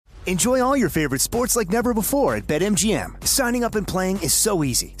Enjoy all your favorite sports like never before at BetMGM. Signing up and playing is so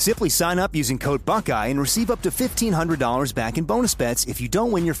easy. Simply sign up using code Buckeye and receive up to $1,500 back in bonus bets if you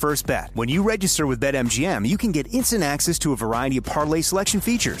don't win your first bet. When you register with BetMGM, you can get instant access to a variety of parlay selection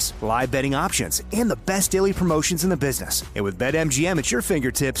features, live betting options, and the best daily promotions in the business. And with BetMGM at your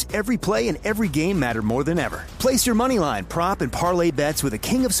fingertips, every play and every game matter more than ever. Place your moneyline, prop, and parlay bets with the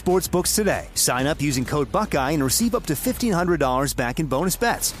king of sportsbooks today. Sign up using code Buckeye and receive up to $1,500 back in bonus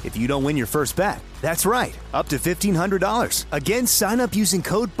bets if you don't win your first bet. That's right, up to $1,500. Again, sign up using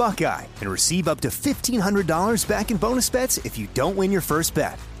code Buckeye and receive up to $1,500 back in bonus bets if you don't win your first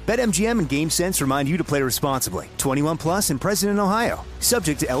bet. BetMGM and GameSense remind you to play responsibly. 21 plus and present in Ohio.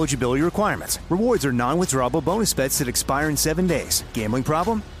 Subject to eligibility requirements. Rewards are non-withdrawable bonus bets that expire in 7 days. Gambling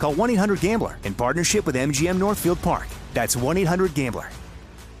problem? Call 1-800-GAMBLER in partnership with MGM Northfield Park. That's 1-800-GAMBLER.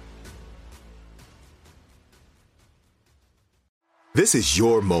 This is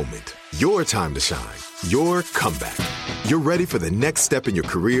your moment, your time to shine, your comeback. You're ready for the next step in your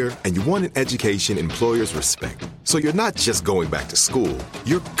career, and you want an education employers respect. So you're not just going back to school,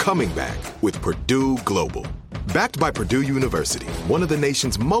 you're coming back with Purdue Global. Backed by Purdue University, one of the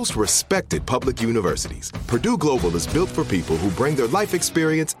nation's most respected public universities, Purdue Global is built for people who bring their life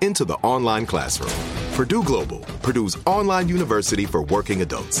experience into the online classroom. Purdue Global, Purdue's online university for working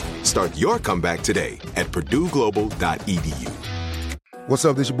adults. Start your comeback today at purdueglobal.edu. What's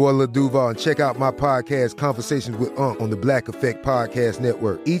up, this your boy Lil Duval, and check out my podcast, Conversations with Unc, on the Black Effect Podcast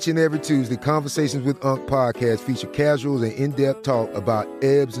Network. Each and every Tuesday, Conversations with Unc podcast feature casual and in-depth talk about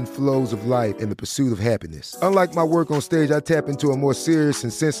ebbs and flows of life and the pursuit of happiness. Unlike my work on stage, I tap into a more serious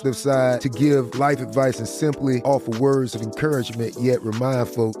and sensitive side to give life advice and simply offer words of encouragement, yet remind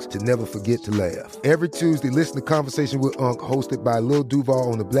folks to never forget to laugh. Every Tuesday, listen to Conversations with Unc, hosted by Lil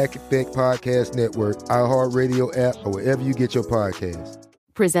Duval on the Black Effect Podcast Network, iHeartRadio app, or wherever you get your podcasts.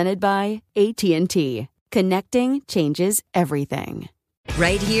 Presented by AT&T. Connecting changes everything.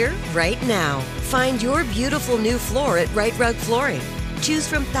 Right here, right now. Find your beautiful new floor at Right Rug Flooring. Choose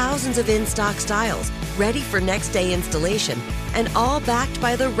from thousands of in-stock styles, ready for next day installation, and all backed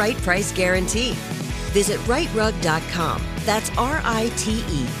by the right price guarantee. Visit rightrug.com. That's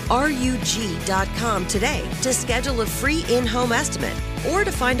RITERUG.com today to schedule a free in-home estimate or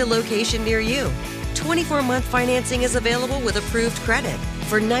to find a location near you. 24-month financing is available with approved credit.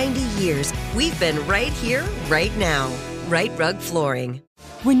 For 90 years, we've been right here, right now. Right Rug Flooring.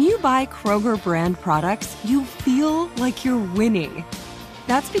 When you buy Kroger brand products, you feel like you're winning.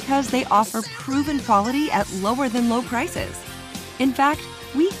 That's because they offer proven quality at lower than low prices. In fact,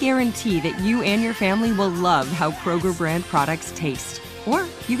 we guarantee that you and your family will love how Kroger brand products taste, or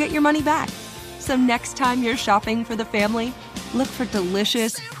you get your money back. So next time you're shopping for the family, look for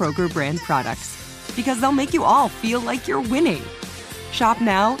delicious Kroger brand products, because they'll make you all feel like you're winning. Shop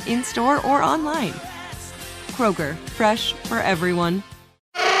now, in-store, or online. Kroger, fresh for everyone.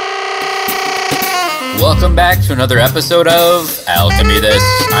 Welcome back to another episode of Alchemy This.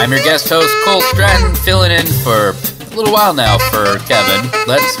 I'm your guest host, Cole Stratton, filling in for a little while now for Kevin.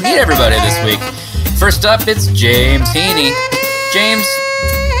 Let's meet everybody this week. First up, it's James Heaney. James,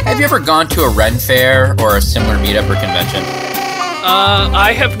 have you ever gone to a Ren Fair or a similar meetup or convention?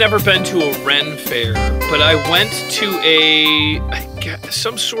 I have never been to a Ren Fair, but I went to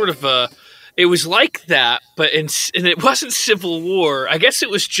some sort of a. It was like that, but and it wasn't Civil War. I guess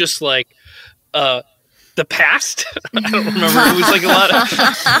it was just like the past. I don't remember. It was like a lot of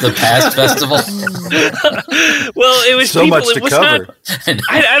the past festival. Well, it was so people, much to it was cover.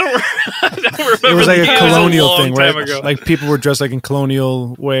 I don't remember. It was like a colonial thing, right? Ago. Like people were dressed like in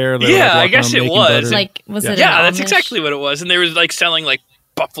colonial wear. Yeah, I guess it was. Like, was it? Yeah, that's exactly what it was. And they were like selling like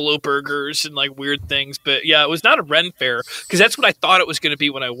buffalo burgers and like weird things. But yeah, it was not a Ren Fair, because that's what I thought it was going to be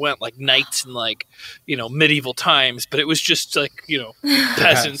when I went, like knights and like, you know, medieval times. But it was just like, you know,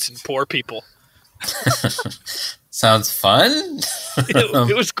 peasants and poor people. Sounds fun.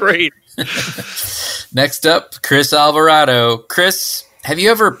 It was great. Next up, Chris Alvarado. Chris, have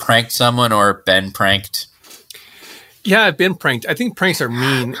you ever pranked someone or been pranked? Yeah, I've been pranked. I think pranks are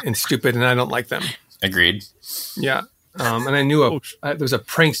mean and stupid, and I don't like them. Agreed. Yeah. And I knew there was a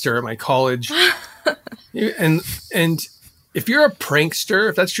prankster at my college. and if you're a prankster,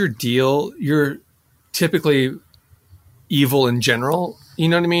 if that's your deal, you're typically evil in general. You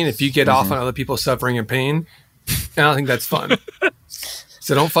know what I mean? If you get off on other people suffering and pain, I don't think that's fun.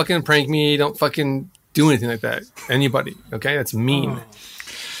 So don't fucking prank me. Don't fucking do anything like that. Anybody. Okay? That's mean.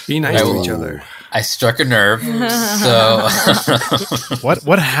 Be nice to each other. I struck a nerve. So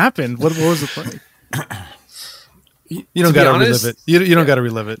What happened? What was the prank? You don't got to relive it. You don't got to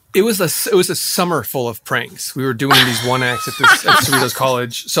relive it. It was a summer full of pranks. We were doing these one acts at Cerritos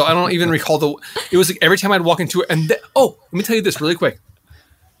College. So I don't even recall it was like every time I'd walk into it. And let me tell you this really quick.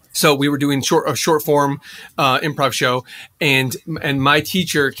 So we were doing a short form improv show, and my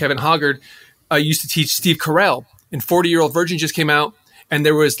teacher Kevin Hoggard used to teach Steve Carell. And 40-Year-Old Virgin just came out, and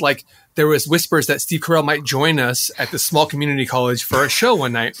there was whispers that Steve Carell might join us at the small community college for a show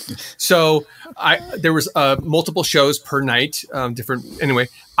one night. So there was multiple shows per night, different. Anyway,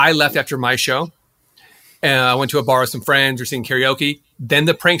 I left after my show, and I went to a bar with some friends. We're singing karaoke. Then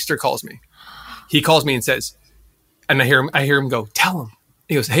the prankster calls me. He calls me and says, and I hear him go, "Tell him."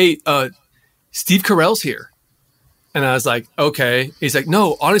 He goes, "Hey, Steve Carell's here." And I was like, "Okay." He's like,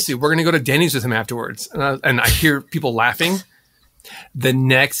 "No, honestly, we're gonna go to Denny's with him afterwards." And I hear people laughing. The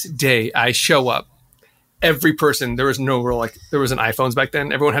next day I show up, every person, there was an iPhones back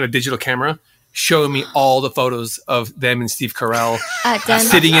then. Everyone had a digital camera showing me all the photos of them and Steve Carell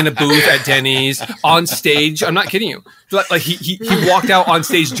sitting in a booth at Denny's on stage. I'm not kidding you. Like he walked out on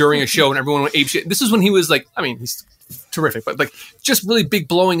stage during a show and everyone went apeshit. This is when he was like, I mean, he's terrific, but like just really big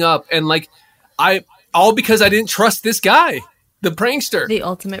blowing up. And like all because I didn't trust this guy. The prankster. The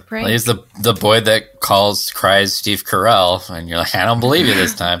ultimate prank. Well, he's the boy that cries Steve Carell, and you're like, I don't believe you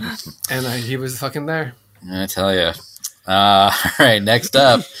this time. And he was fucking there. I tell you. All right, next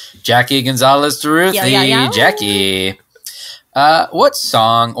up, Jackie Gonzalez Duruthi. Yeah. Jackie, what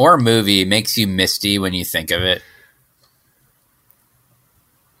song or movie makes you misty when you think of it?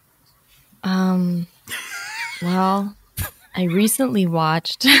 Well, I recently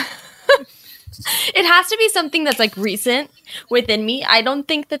watched... It has to be something that's like recent within me. I don't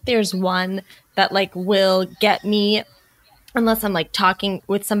think that there's one that like will get me unless I'm like talking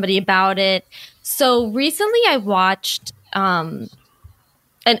with somebody about it. So recently I watched, and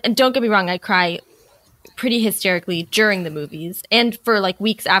don't get me wrong, I cry pretty hysterically during the movies and for like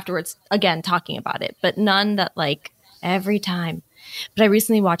weeks afterwards, again, talking about it, but none that like every time. But I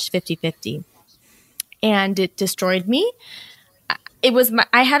recently watched 50-50 and it destroyed me. It was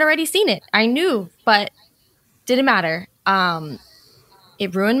I had already seen it. I knew, but didn't matter.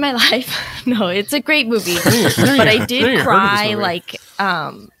 It ruined my life. No, it's a great movie, but I did cry like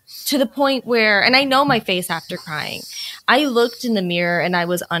to the point where, and I know my face after crying. I looked in the mirror and I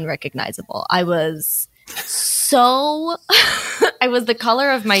was unrecognizable. I was I was the color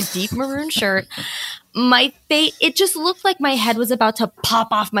of my deep maroon shirt. My face, it just looked like my head was about to pop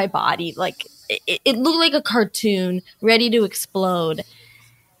off my body. Like it looked like a cartoon ready to explode.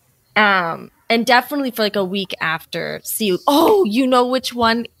 And definitely for like a week after, you know which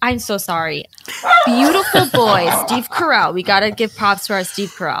one? I'm so sorry. Beautiful boy, Steve Carell. We got to give props to our Steve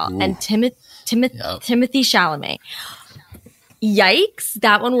Carell. Ooh. And Timothy Chalamet. Yikes,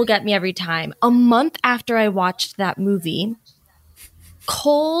 that one will get me every time. A month after I watched that movie,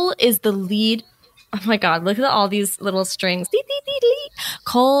 Cole is the lead. Oh my God, look at all these little strings.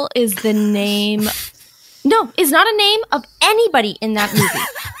 Cole is the name. No, is not a name of anybody in that movie.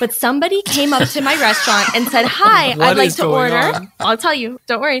 But somebody came up to my restaurant and said, "Hi, I'd like to order." On? I'll tell you,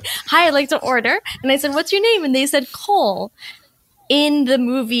 don't worry. "Hi, I'd like to order." And I said, "What's your name?" And they said, "Cole." In the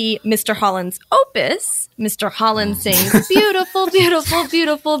movie Mr. Holland's Opus, Mr. Holland sings, "Beautiful, beautiful,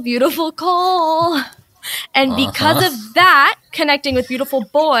 beautiful, beautiful Cole." And because of that, connecting with Beautiful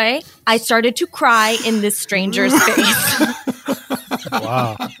Boy, I started to cry in this stranger's face.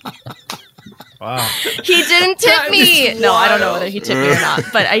 Wow. He didn't tip me. No, I don't know whether he tipped me or not,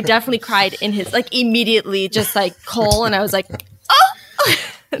 but I definitely cried in his, like immediately, just like Cole. And I was like, oh,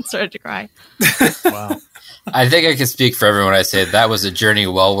 and started to cry. Wow. I think I can speak for everyone when I say that was a journey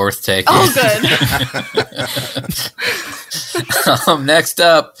well worth taking. Oh, good. Next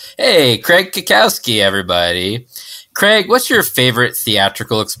up, hey, Craig Kikowski, everybody. Craig, what's your favorite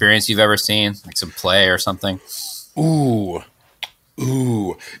theatrical experience you've ever seen? Like some play or something? Ooh.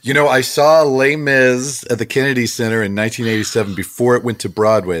 You know, I saw Les Mis at the Kennedy Center in 1987 before it went to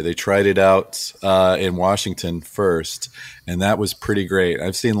Broadway. They tried it out in Washington first, and that was pretty great.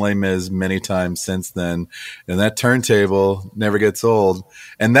 I've seen Les Mis many times since then, and that turntable never gets old.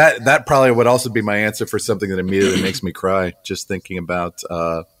 And that probably would also be my answer for something that immediately makes me cry, just thinking about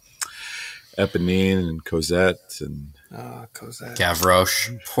Eponine and Cosette and Cosette.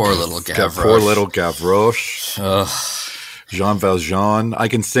 Gavroche. Poor little Gavroche. Poor little Gavroche. Ugh. Jean Valjean. I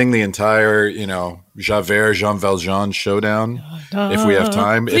can sing the entire, Javert, Jean Valjean showdown if we have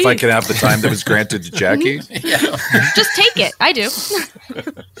time. Please. If I can have the time that was granted to Jackie. Just take it. I do.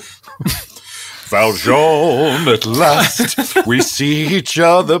 Valjean, at last, we see each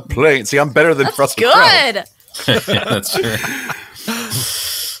other plain. See, I'm better than Russell Crowe. Good. Yeah, that's true.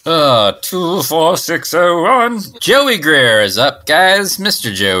 24601. Joey Greer is up, guys.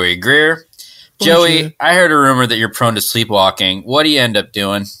 Mr. Joey Greer. Joey, I heard a rumor that you're prone to sleepwalking. What do you end up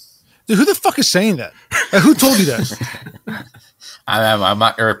doing? Dude, who the fuck is saying that? Who told you that? I'm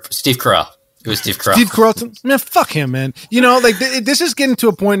not, or Steve Carell. It was Steve Carell. Steve Carell? Man, fuck him, man. You know, like this is getting to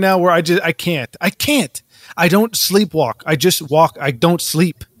a point now where I can't. I don't sleepwalk. I just walk. I don't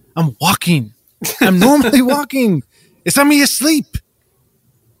sleep. I'm walking. I'm normally walking. It's not me asleep.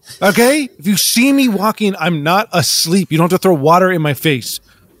 Okay? If you see me walking, I'm not asleep. You don't have to throw water in my face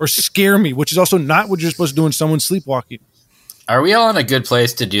or scare me, which is also not what you're supposed to do when someone's sleepwalking. Are we all in a good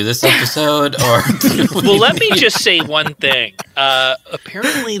place to do this episode? Or well, let me just say one thing.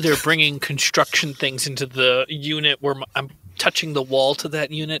 Apparently, they're bringing construction things into the unit where I'm touching the wall to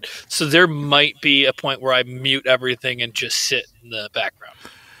that unit. So there might be a point where I mute everything and just sit in the background.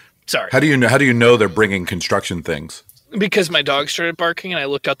 Sorry. How do you know they're bringing construction things? Because my dog started barking, and I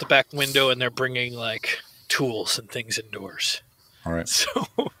looked out the back window, and they're bringing like tools and things indoors. All right. So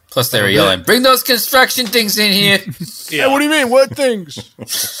plus they were yelling, "Bring those construction things in here!" Yeah. Hey, what do you mean? What things?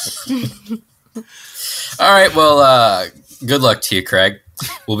 All right. Well, good luck to you, Craig.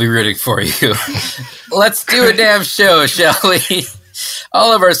 We'll be rooting for you. Let's do a damn show, shall we?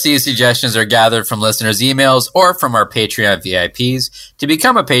 All of our scene suggestions are gathered from listeners' emails or from our Patreon VIPs. To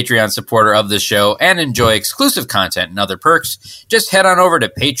become a Patreon supporter of the show and enjoy exclusive content and other perks, just head on over to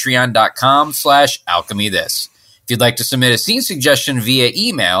patreon.com/alchemythis. If you'd like to submit a scene suggestion via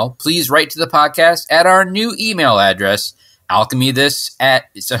email, please write to the podcast at our new email address,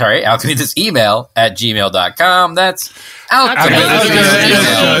 alchemythisemail@gmail.com. That's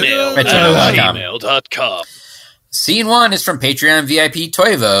alchemythisemail@gmail.com. Scene 1 is from Patreon VIP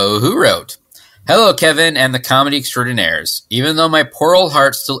Toivo, who wrote, "Hello, Kevin and the comedy extraordinaires. Even though my poor old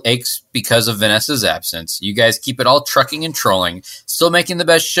heart still aches because of Vanessa's absence, you guys keep it all trucking and trolling, still making the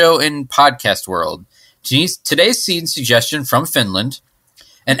best show in podcast world. Today's scene suggestion from Finland.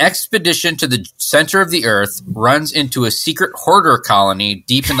 An expedition to the center of the earth runs into a secret hoarder colony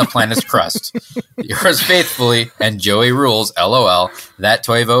deep in the planet's crust. Yours faithfully, and Joey rules, LOL. That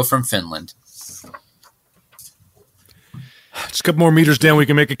Toivo from Finland." Just a couple more meters down, we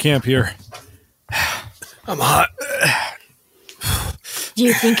can make a camp here. I'm hot. Do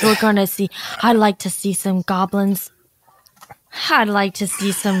you think we're gonna see? I'd like to see some goblins. I'd like to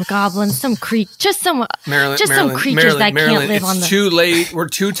see some goblins, some creatures that can't live on the. It's too late. We're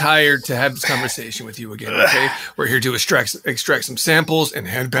too tired to have this conversation with you again. Okay, we're here to extract some samples and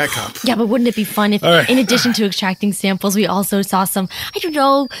head back up. Yeah, but wouldn't it be fun if, in addition to extracting samples, we also saw some? I don't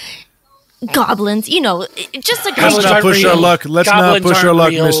know. Goblins, just like let's not push our luck. Let's not push our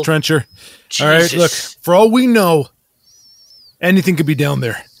luck, Miss Trencher. Jesus. All right, look, for all we know, anything could be down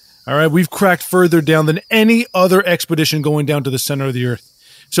there. All right, we've cracked further down than any other expedition going down to the center of the earth.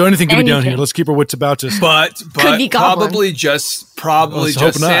 So anything could be down here. Let's keep our wits about us. But probably just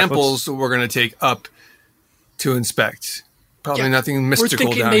samples we're going to take up to inspect. Probably nothing mystical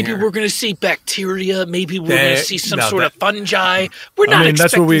down here. We're thinking maybe we're going to see bacteria. Maybe we're going to see some sort of fungi. We're not expecting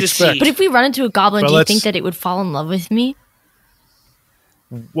that's what we to expect. see. But if we run into a goblin, do you think that it would fall in love with me?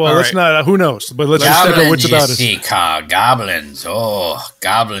 Well, let's not. Who knows? But let's just take our wits about us. Goblins. Oh,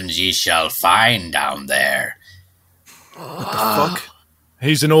 goblins ye shall find down there. What the fuck?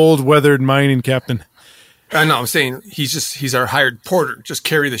 He's an old, weathered mining captain. I know. I'm saying he's our hired porter. Just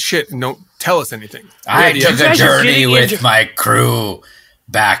carry the shit and don't tell us anything. I took a journey with my crew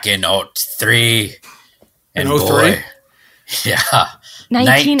back in 03. In 03? Yeah.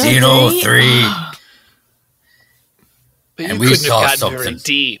 1903. And we saw something very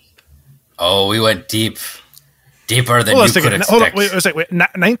deep. Oh, we went deep. Deeper than you could expect. Hold on, wait.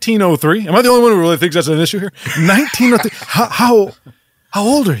 1903? Am I the only one who really thinks that's an issue here? 1903? How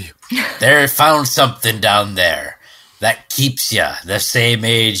old are you? They found something down there that keeps you the same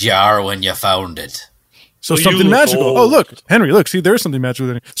age you are when you found it. So something magical. Oh, look, Henry, look. See, there's something magical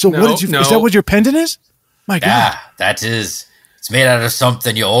there. So what did you? Is that what your pendant is? My God. Yeah, that is. It's made out of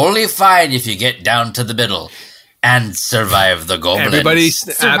something you only find if you get down to the middle and survive the goblins. Everybody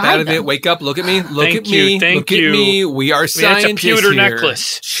snap out of it. Wake up. Look at me. Look at me. Look at me. We are scientists it's a pewter here.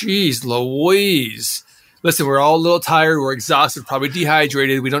 Necklace. Jeez Louise. Listen, we're all a little tired. We're exhausted, probably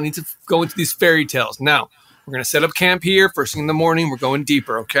dehydrated. We don't need to go into these fairy tales. Now, we're going to set up camp here. First thing in the morning, we're going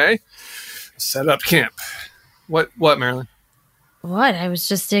deeper, okay? Set up camp. What, Marilyn? What? I was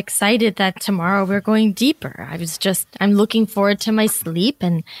just excited that tomorrow we're going deeper. I'm looking forward to my sleep,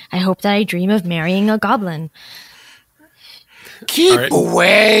 and I hope that I dream of marrying a goblin. Keep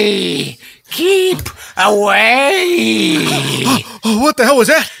away! Keep away! Oh, what the hell was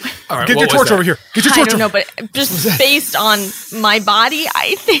that? All right, Get your what was torch that? over here. Get your I torch don't know, over. but just based on my body,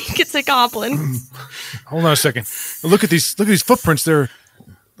 I think it's a goblin. Hold on a second. Look at these footprints.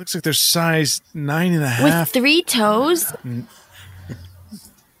 Looks like they're size 9.5. With 3 toes?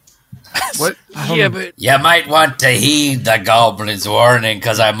 What? Yeah, but You might want to heed the goblin's warning,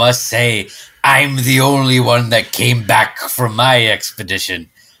 because I must say, I'm the only one that came back from my expedition.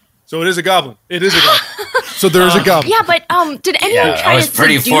 So it is a goblin. It is a goblin. So there is a goblin. Yeah, but did anyone Yeah, try I was to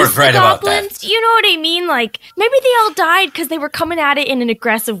pretty seduce forthright the about that. goblins? You know what I mean? Like, maybe they all died because they were coming at it in an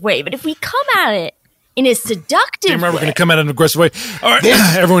aggressive way. But if we come at it in a seductive Damn right, we're way... going to come at it in an aggressive way. All right,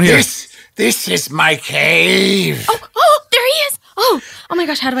 everyone here. This is my cave. Oh, there he is! Oh my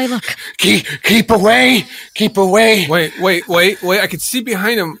gosh, how do I look? Keep away. Keep away. Wait. I can see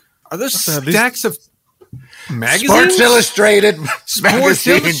behind him. Are there stacks of magazines? Sports Illustrated Sports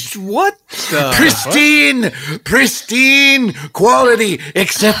magazine. What? Pristine quality,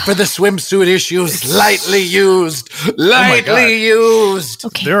 except for the swimsuit issues. Lightly used. Used.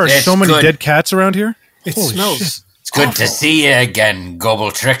 Okay. There are It's so many good. dead cats around here. It Holy smells. shit. It's good to see you again,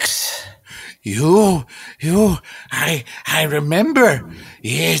 Gobbletrix. I remember.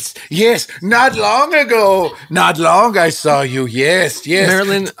 Yes. Not long ago. I saw you. Yes.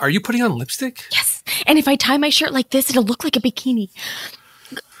 Marilyn, are you putting on lipstick? Yes, and if I tie my shirt like this, it'll look like a bikini.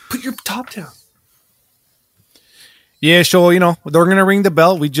 Put your top down. Yeah, so, they're going to ring the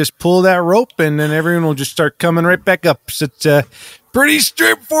bell. We just pull that rope, and then everyone will just start coming right back up. So it's a pretty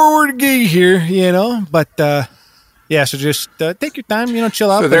straightforward gig here, But, yeah, so just take your time, chill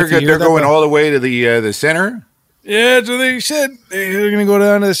out. So But if you hear they're that going bell- all the way to the center. Yeah, that's what they said. They're going to go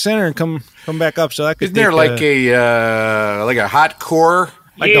down to the center and come back up. So that could Isn't there like a hot core?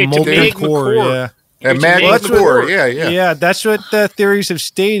 like Yeah, a it's a molten magma core? core. Yeah. A magma Well, that's core. what- Yeah. Yeah, that's what theories have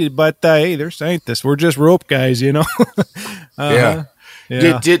stated. But hey, they're scientists. We're just rope guys, Yeah. Yeah.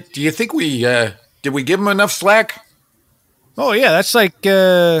 Do you think we did we give them enough slack? Oh yeah, that's like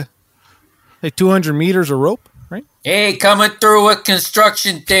 200 meters of rope, right? Hey, coming through with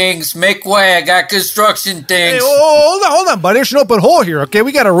construction things. Make way, I got construction Hey, things. hold on, buddy. There's an open hole here. Okay,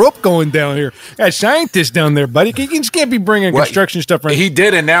 we got a rope going down here. Got scientists down there, buddy. You just can't be bringing Well, construction stuff right. He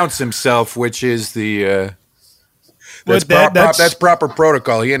did announce himself, which is the But that's proper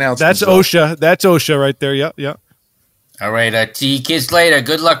protocol. He announced That's himself. OSHA. That's OSHA right there. Yeah. All right, see you kids later.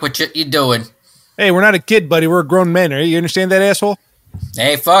 Good luck with what you're doing. Hey, we're not a kid, buddy. We're grown men. You understand that, asshole?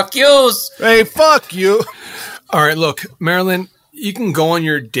 Hey, fuck yous. Hey, fuck you. All right, look, Marilyn, you can go on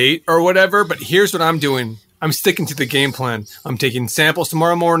your date or whatever, but here's what I'm doing. I'm sticking to the game plan. I'm taking samples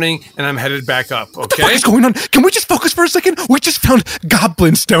tomorrow morning, and I'm headed back up, What the okay? fuck is going on? Can we just focus for a second? We just found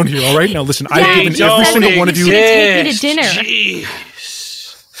goblins down here, all right? Now, listen, I've given every single one of you... Take me to dinner. Jeez.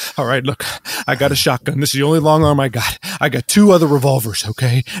 All right, look, I got a shotgun. This is the only long arm I got. I got 2 other revolvers,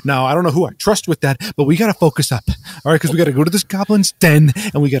 okay? Now, I don't know who I trust with that, but we got to focus up, all right? Because we got to go to this goblin's den,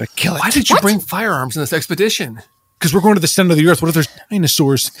 and we got to kill it. Why did you bring firearms in this expedition? Because we're going to the center of the earth. What if there's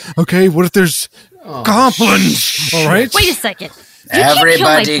dinosaurs, okay? What if there's goblins, all right? Wait a second. You can't kill my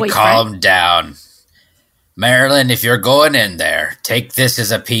Everybody boyfriend. calm down. Marilyn, if you're going in there, take this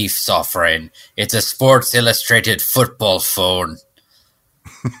as a peace offering. It's a Sports Illustrated football phone.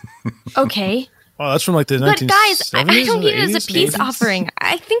 Okay. Oh, that's from like the 1970s. But guys, I don't or the need it as a 80s, peace 80s? offering.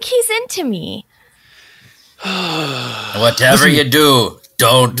 I think he's into me. Whatever you do,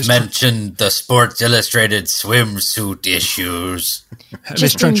 don't mention the Sports Illustrated swimsuit issues. Miss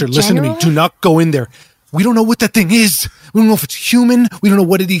Just in Trencher, listen to me. general? Do not go in there. We don't know what that thing is. We don't know if it's human. We don't know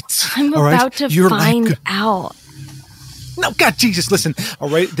what it eats. I'm all right? about to You're find like, out. no, God, Jesus, listen. All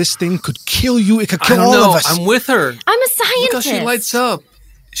right, this thing could kill you. It could I kill don't all know. of us. I'm with her. I'm a Look how scientist. she lights up.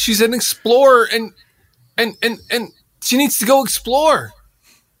 She's an explorer, and she needs to go explore.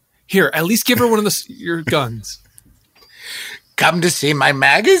 Here, at least give her one of your guns. Come to see my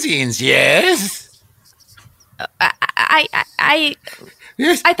magazines, yes?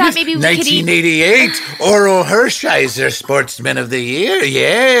 Yes. I thought maybe we could eat- 1988, Oro Hershiser Sportsman of the Year,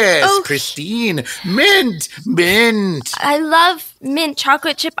 yes. Oh. Pristine. Mint. I love mint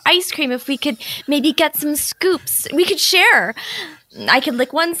chocolate chip ice cream. If we could maybe get some scoops, we could share. I could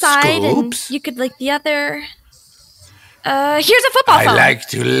lick one side Scoops? and you could lick the other. Here's a football I phone. like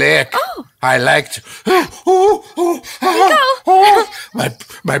to lick. Oh. I like to.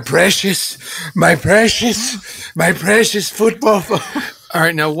 My precious football phone. All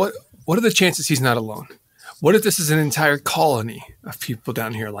right, now what are the chances he's not alone? What if this is an entire colony of people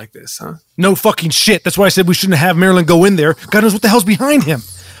down here like this, huh? No fucking shit. That's why I said we shouldn't have Marilyn go in there. God knows what the hell's behind him.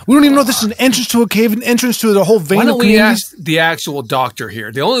 We don't even know if this is an entrance to a cave, an entrance to the whole vein Why of don't we communities. ask the actual doctor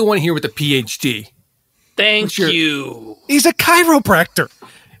here, the only one here with a PhD? Thank you. He's a chiropractor.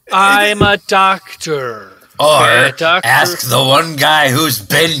 I'm a doctor. Or a doctor. ask the one guy who's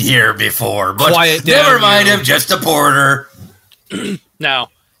been here before. But Quiet never down, mind you. him, just a porter. Now,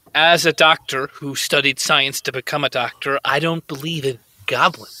 as a doctor who studied science to become a doctor, I don't believe in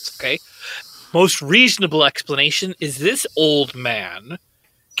goblins, okay? Most reasonable explanation is this old man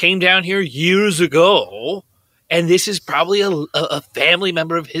came down here years ago, and this is probably a family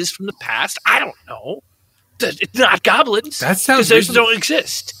member of his from the past. I don't know. It's not goblins. That sounds because they reasonable. don't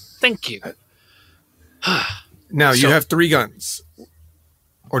exist. Thank you. Now, you So- have 3 guns.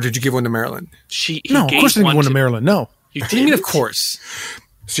 Or did you give one to Marilyn? He No, of gave course I didn't one want to Maryland. No. You What do you mean, of didn't? course?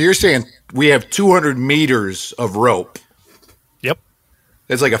 So you're saying we have 200 meters of rope. Yep.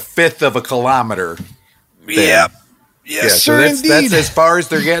 That's like a fifth of a kilometer. Yeah. Yes, so that's as far as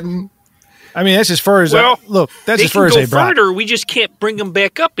they're getting. I mean, that's as far as Well, look. That's they as far can as go they brought. further. We just can't bring them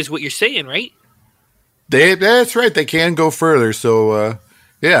back up, is what you're saying, right? That's right. They can go further. So,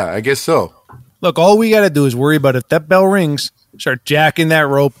 yeah, I guess so. Look, all we got to do is worry about if that bell rings, start jacking that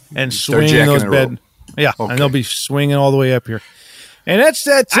rope and swinging jacking those the bed. rope. Yeah, Okay. and they'll be swinging all the way up here. And that's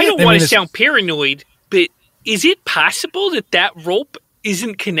I it. don't mean, want to it's- sound paranoid, but is it possible that rope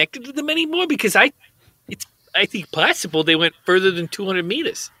isn't connected to them anymore? Because I think possible they went further than 200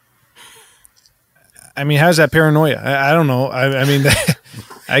 meters. I mean, how's that paranoia? I don't know. I mean,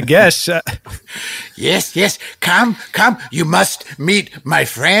 I guess. Yes. Come. You must meet my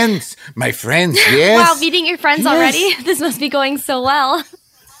friends. My friends, yes. Wow, meeting your friends already? This must be going so well.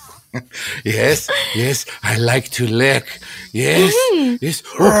 Yes. I like to lick. Yes. Yes.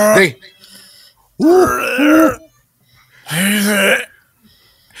 Oh, they.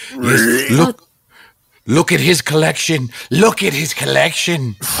 Yes, look at his collection. Look at his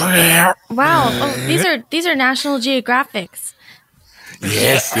collection. Wow. Oh, these are National Geographics.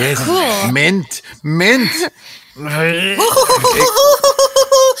 Yes. Cool. Mint.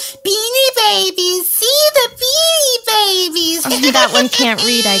 Beanie Babies, see the Beanie Babies. Oh, that one can't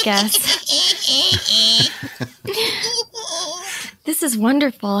read, I guess. This is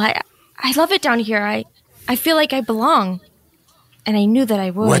wonderful. I love it down here. I feel like I belong. And I knew that I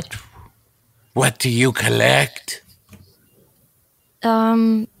would. What do you collect?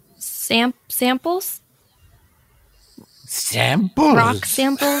 Samples? Samples? Rock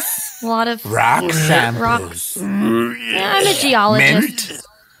samples? A lot of Rock samples. rocks. Yeah, I'm a geologist.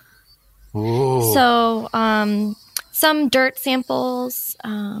 Ooh. So, some dirt samples,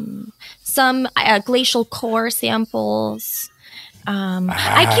 some glacial core samples.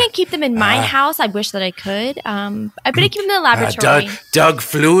 I can't keep them in my house. I wish that I could. But I keep them in the laboratory. Doug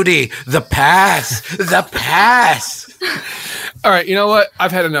Flutie, the pass. All right, you know what?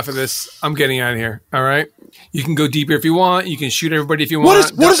 I've had enough of this. I'm getting out of here. All right? You can go deeper if you want. You can shoot everybody if you want.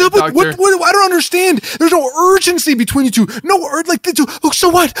 What is up with what? I don't understand. There's no urgency between you two. Look, so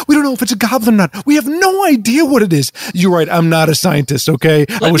what? We don't know if it's a goblin or not. We have no idea what it is. You're right. I'm not a scientist. Okay.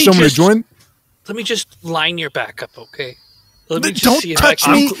 I wish someone would join. Let me just line your back up, okay? Let me just Don't see touch if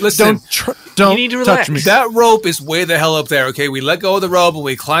I me. can- Listen, Don't You need to relax. touch me. that rope is way the hell up there. Okay, we let go of the rope and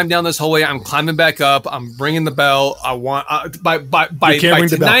we climb down this whole way. I'm climbing back up. I'm ringing the bell. I want by You can't ring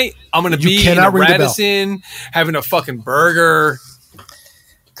the bell. tonight. I'm gonna You be in a cannot ring the bell. Radisson having a fucking burger.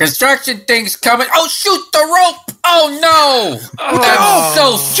 Construction thing's coming. Oh, shoot the rope. Oh, no. I'm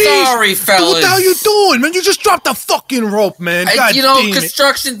so sorry, fellas. What the hell you doing, man? You just dropped the fucking rope, man. God damn it.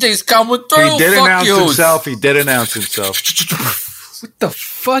 Construction thing's coming through. He did Fuck announce you. himself. He did announce himself. What the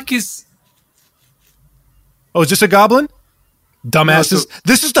fuck is? Oh, is this a goblin? Dumbasses.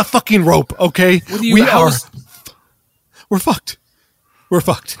 This is the fucking rope, okay? What do you? We how are. is- We're fucked. We're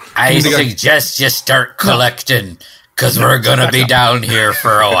fucked. I suggest you start collecting, because we're going to be down here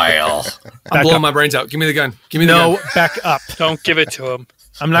for a while. I'm blowing my brains out. Give me the gun. Give me the No, gun. back up. Don't give it to him.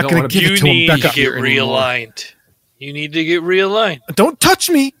 I'm not going to give You it to him. need Back to up. get anymore. realigned. You need to get realigned. Don't touch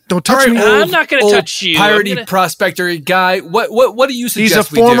me. Don't touch me. I'm not going to touch you. I'm Piratey gonna- prospector guy. What do you He's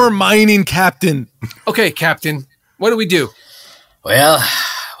suggest a former we mining captain. do? Okay, Captain. What do we do? Well,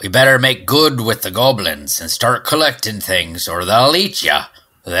 we better make good with the goblins and start collecting things, or they'll eat ya.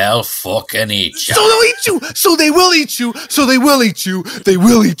 They'll fucking eat ya. So they'll eat you. So they will eat you. So they will eat you. They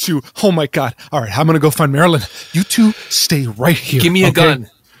will eat you. Oh my God. All right, I'm going to go find Marilyn. You two stay right here. Give me a okay? gun.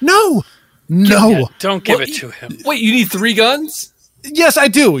 No. No. Don't give it to him. Wait, you need 3 guns? Yes, I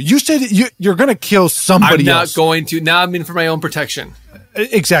do. You said you're going to kill somebody I'm not else. going to. Now I'm in for my own protection.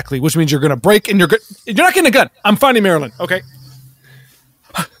 Exactly, which means you're going to break and you're not getting a gun. I'm finding Marilyn, okay?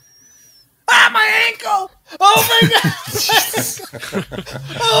 My ankle! Oh my god!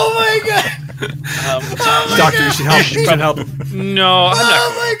 Oh my god! Doctor, you should help. You should help him. No, I'm not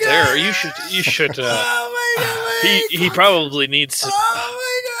Oh going my there. God. You should. Oh my god! My He probably needs. Oh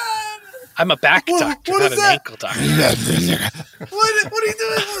my god! I'm a back doctor, not an ankle doctor. What are you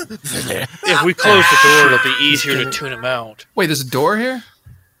doing? If we close the door, it'll be easier to tune him out. Wait, there's a door here?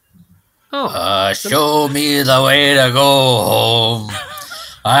 Oh. Show me the way to go home.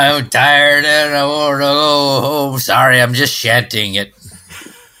 I'm tired and I want to go home. Sorry, I'm just chanting it.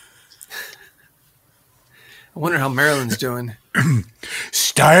 I wonder how Marilyn's doing.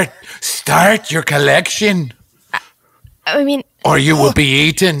 Start your collection, I mean, or you will be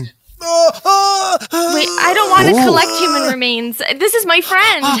eaten. wait, I don't want to collect human remains. This is my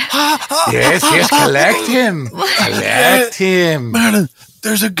friend. Yes, collect him. Collect him. Marilyn,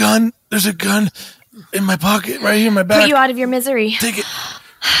 there's a gun in my pocket, right here in my back. Put you out of your misery. Take it.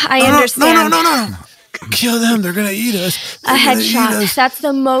 I understand. No. Kill them. They're going to eat us. A headshot. That's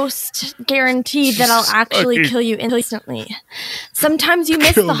the most guaranteed that I'll actually kill you instantly. Sometimes you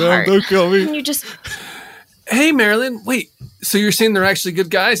miss the heart. Don't kill me. And you just... Hey, Marilyn, wait. So you're saying they're actually good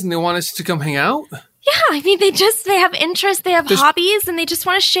guys and they want us to come hang out? Yeah, I mean, they have interests, they have hobbies, and they just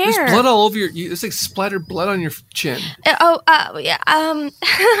want to share. There's blood all over there's like splattered blood on your chin. Yeah,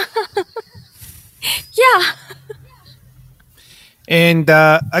 yeah. And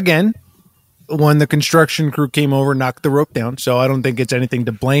again, when the construction crew came over, knocked the rope down. So I don't think it's anything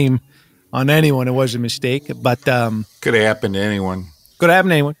to blame on anyone. It was a mistake, but could have happened to anyone. Could happen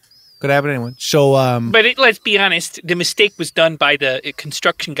to anyone. So, but let's be honest, the mistake was done by the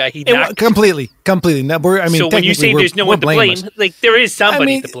construction guy. He knocked completely. So when you say there's no one to blame, like there is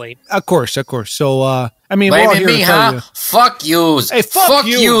somebody to blame. Of course. So, I mean, blaming we're all here me, to tell you. Fuck yous. Hey, fuck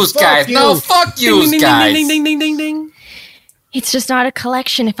yous, guys. You. No, fuck yous, guys. Ding, ding, ding, ding, ding. It's just not a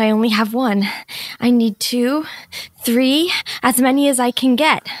collection if I only have one. I need 2, 3, as many as I can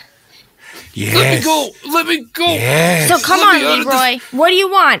get. Yes. Let me go. Yes. So come on, Leroy. What do you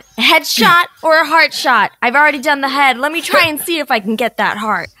want? A head shot or a heart shot? I've already done the head. Let me try and see if I can get that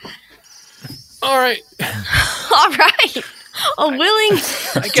heart. All right. All right. A willing...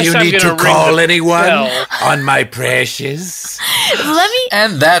 Do you need to call anyone on my precious? Let me...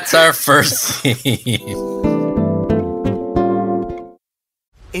 And that's our first scene.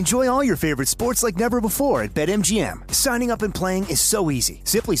 Enjoy all your favorite sports like never before at BetMGM. Signing up and playing is so easy.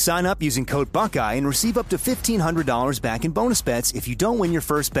 Simply sign up using code Buckeye and receive up to $1,500 back in bonus bets if you don't win your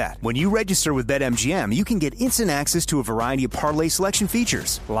first bet. When you register with BetMGM, you can get instant access to a variety of parlay selection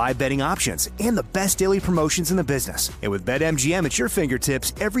features, live betting options, and the best daily promotions in the business. And with BetMGM at your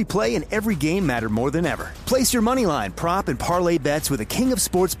fingertips, every play and every game matter more than ever. Place your moneyline, prop, and parlay bets with the king of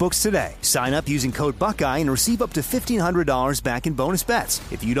sportsbooks today. Sign up using code Buckeye and receive up to $1,500 back in bonus bets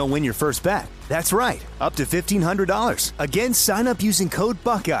if you don't win your first bet. That's right, up to $1,500. Again, sign up using code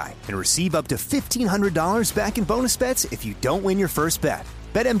Buckeye and receive up to $1,500 back in bonus bets if you don't win your first bet.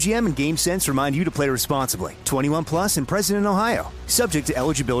 BetMGM and GameSense remind you to play responsibly. 21 plus and present in Ohio. Subject to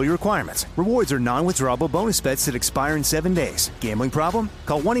eligibility requirements. Rewards are non-withdrawable bonus bets that expire in 7 days. Gambling problem?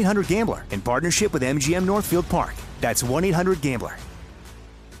 Call 1-800-GAMBLER in partnership with MGM Northfield Park. That's 1-800-GAMBLER.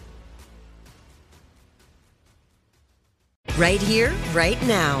 Right here, right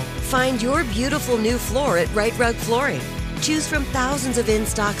now. Find your beautiful new floor at Right Rug Flooring. Choose from thousands of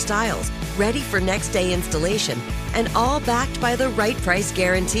in-stock styles, ready for next day installation, and all backed by the right price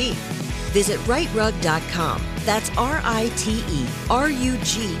guarantee. Visit rightrug.com. That's RITERUG.com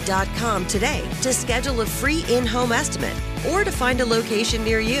today to schedule a free in-home estimate or to find a location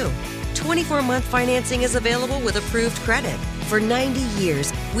near you. 24-month financing is available with approved credit. For 90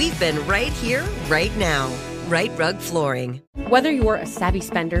 years, we've been right here, right now. Right Rug Flooring. Whether you're a savvy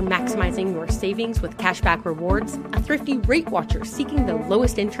spender maximizing your savings with cashback rewards, a thrifty rate watcher seeking the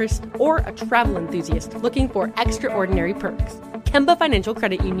lowest interest, or a travel enthusiast looking for extraordinary perks, Kemba Financial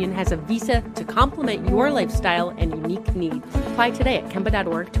Credit Union has a visa to complement your lifestyle and unique needs. Apply today at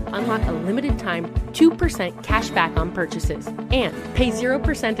Kemba.org to unlock a limited time 2% cash back on purchases and pay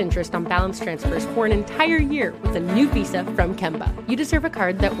 0% interest on balance transfers for an entire year with a new visa from Kemba. You deserve a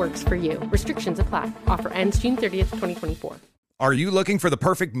card that works for you. Restrictions apply. Offer ends June 30th, 2024. Are you looking for the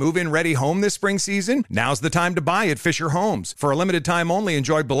perfect move-in ready home this spring season? Now's the time to buy at Fisher Homes. For a limited time only,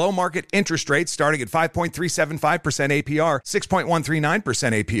 enjoy below market interest rates starting at 5.375% APR,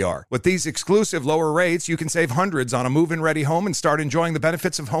 6.139% APR. With these exclusive lower rates, you can save hundreds on a move-in ready home and start enjoying the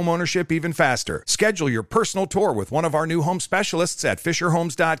benefits of home ownership even faster. Schedule your personal tour with one of our new home specialists at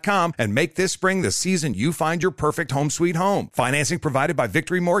FisherHomes.com and make this spring the season you find your perfect home sweet home. Financing provided by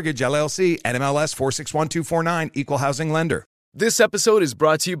Victory Mortgage, LLC, NMLS 461249, Equal Housing Lender. This episode is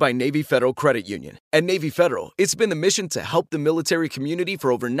brought to you by Navy Federal Credit Union. At Navy Federal, it's been the mission to help the military community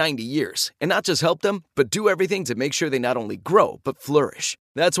for over 90 years. And not just help them, but do everything to make sure they not only grow, but flourish.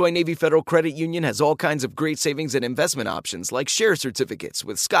 That's why Navy Federal Credit Union has all kinds of great savings and investment options like share certificates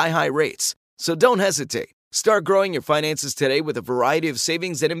with sky-high rates. So don't hesitate. Start growing your finances today with a variety of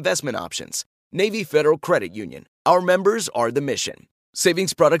savings and investment options. Navy Federal Credit Union. Our members are the mission.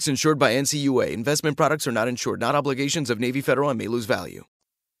 Savings products insured by NCUA. Investment products are not insured, not obligations of Navy Federal and may lose value.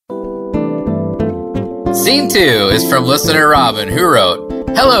 Scene 2 is from listener Robin, who wrote,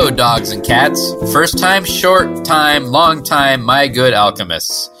 "Hello, dogs and cats. First time, short time, long time, my good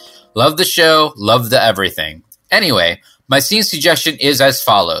alchemists. Love the show, love the everything. Anyway, my scene suggestion is as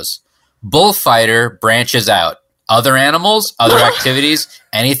follows. Bullfighter branches out. Other animals, other activities,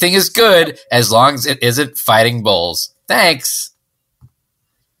 anything is good as long as it isn't fighting bulls. Thanks."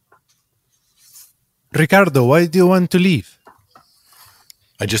 Ricardo, why do you want to leave?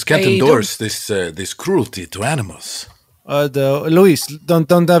 I just can't endorse this cruelty to animals. Luis,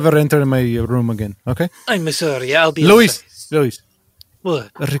 don't ever enter my room again, okay? I'm sorry, I'll be Luis.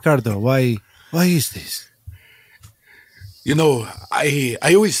 What? Ricardo, why is this? You know, I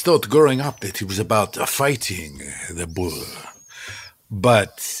always thought growing up that it was about fighting the bull.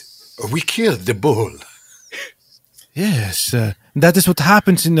 But we killed the bull. Yes, that is what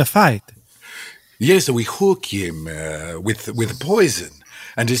happens in a fight. Yes, we hook him with poison,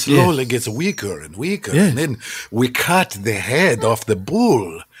 and he slowly gets weaker and weaker. Yes. And then we cut the head off the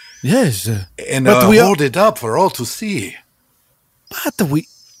bull. Yes. And we hold it up for all to see. But we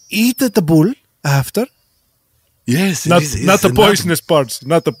eat the bull after? Yes. Not the poisonous parts.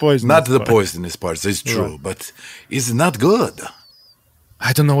 Not the poisonous Not the parts. poisonous parts, it's true. Right. But it's not good.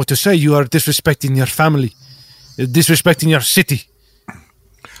 I don't know what to say. You are disrespecting your family. Disrespecting your city.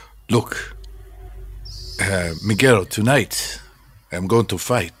 Look, Miguel, tonight I'm going to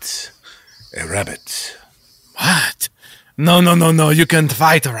fight a rabbit. What? No. You can't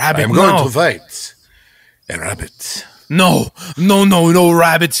fight a rabbit. I'm going to fight a rabbit. No.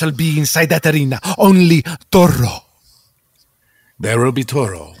 Rabbit shall be inside that arena. Only toro. There will be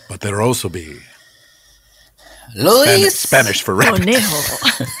toro, but there will also be Luis? Spanish for rabbit.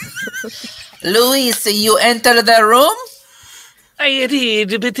 Luis, you enter the room? I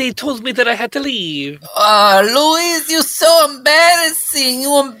did, but they told me that I had to leave. Luis, you're so embarrassing.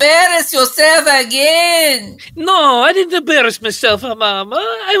 You embarrass yourself again. No, I didn't embarrass myself, Mama.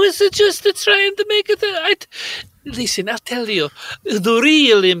 I was just trying to make it... Listen, I'll tell you. The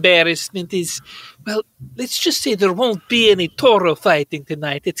real embarrassment is... Well, let's just say there won't be any toro fighting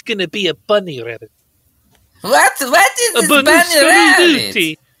tonight. It's going to be a bunny rabbit. What is this bunny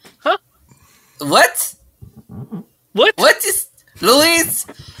rabbit? Huh? What? What? What is... Luis,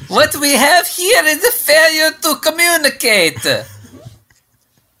 what we have here is a failure to communicate. Well,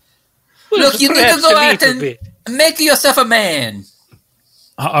 Look, you need to go out and make yourself a man.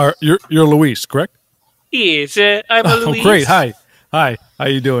 You're Luis, correct? Yes, I'm a Luis. Oh, great. Hi. How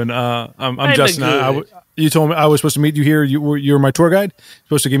you doing? I'm Justin. You told me I was supposed to meet you here. You're my tour guide.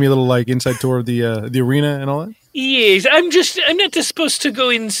 Supposed to give me a little inside tour of the arena and all that. Yes, I'm not supposed to go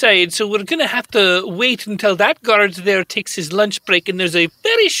inside, so we're gonna have to wait until that guard there takes his lunch break, and there's a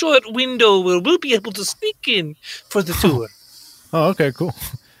very short window where we'll be able to sneak in for the tour. Oh, okay, cool.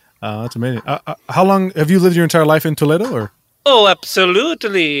 That's amazing. How long have you lived your entire life in Toledo, or? Oh,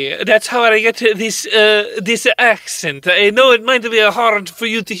 absolutely. That's how I get this accent. I know it might be hard for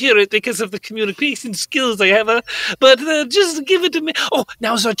you to hear it because of the communication skills I have, but just give it to me. Oh,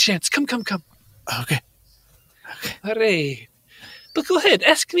 now's our chance. Come. Okay. Hooray. But go ahead,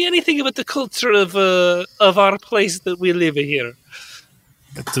 ask me anything about the culture of our place that we live here.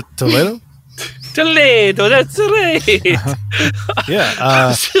 Toledo? Toledo, that's right.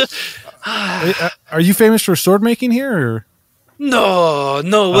 Yeah. Are you famous for sword making here, or? No,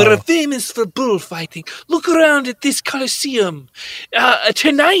 we're famous for bullfighting. Look around at this Colosseum.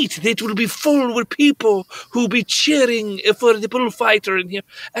 Tonight, it will be full with people who will be cheering for the bullfighter in here.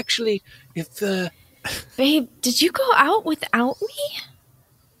 Actually, if... Babe, did you go out without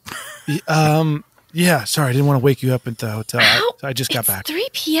me? Yeah, sorry, I didn't want to wake you up at the hotel. I just got back. 3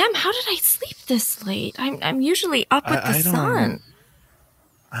 p.m. How did I sleep this late? I'm usually up with the sun.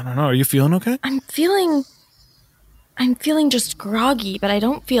 I don't know. Are you feeling okay? I'm feeling just groggy, but I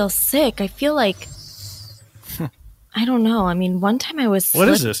don't feel sick. I feel like I don't know. I mean, one time I was What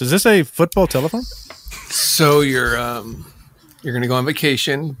is this? Is this a football telephone? So you're going to go on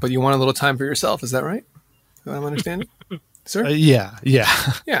vacation, but you want a little time for yourself. Is that right? Is that what I'm understanding? Sir? Yeah. Yeah,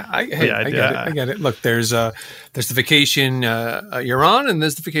 I get it. Look, there's the vacation you're on, and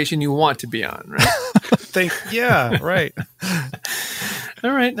there's the vacation you want to be on, right? Right.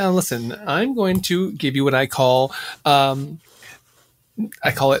 All right, now listen, I'm going to give you what I call it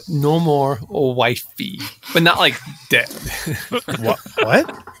no more wifey, but not like dead. What?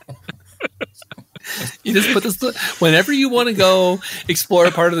 You just put this whenever you want to go explore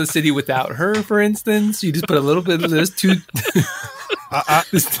a part of the city without her, for instance. You just put a little bit of this to. I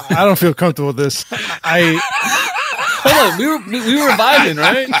don't feel comfortable with this. Hold on, we were vibing,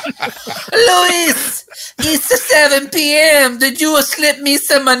 right? Luis, it's 7 p.m. Did you slip me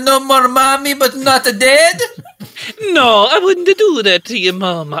some no more mommy but not dead? No, I wouldn't do that to your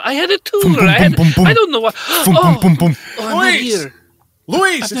mama. I had a tour. I don't know why. I'm not here.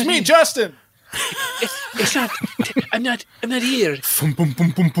 Luis, it's me, Justin. It's not. I'm not here.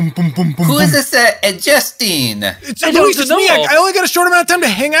 Who is this? Justine. Luis, it's me. I only got a short amount of time to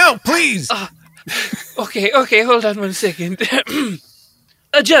hang out. Please. Okay. Hold on 1 second.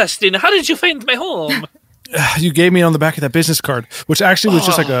 Justin, how did you find my home? You gave me on the back of that business card, which actually was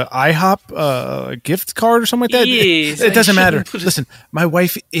just like a IHOP gift card or something like that. Yes, it doesn't matter. Listen, my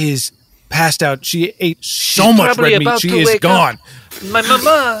wife is passed out. She ate so much red meat. She is gone. My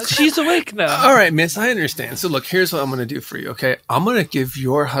mama, she's awake now. All right, miss, I understand. So look, here's what I'm going to do for you, okay? I'm going to give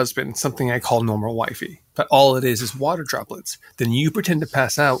your husband something I call normal wifey. But all it is water droplets. Then you pretend to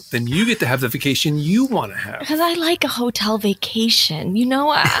pass out. Then you get to have the vacation you want to have. Because I like a hotel vacation. You know,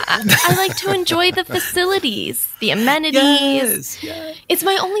 I like to enjoy the facilities, the amenities. Yes. It's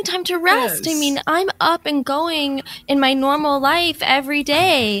my only time to rest. Yes. I mean, I'm up and going in my normal life every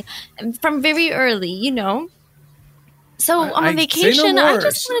day from very early, you know. So on a vacation, I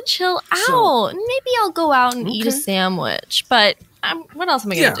just want to chill out. Maybe I'll go out and eat a sandwich. But what else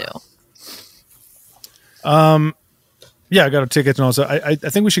am I going to do? Yeah, I got a ticket and also I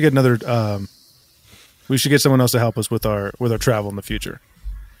think we should get another. We should get someone else to help us with our travel in the future.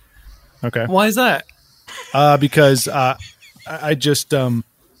 Okay. Why is that? Because I just Did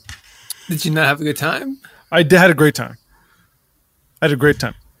you not have a good time? I had a great time.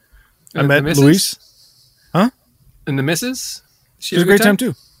 I met Luis. Huh? And the missus? She had a great time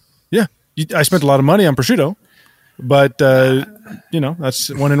too. Yeah, I spent a lot of money on prosciutto, but that's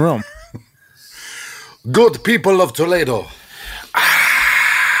one in Rome. Good people of Toledo,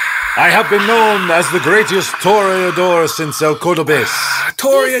 I have been known as the greatest toreador since El Cordobés.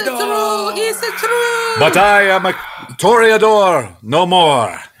 Toreador! He's a true! But I am a toreador no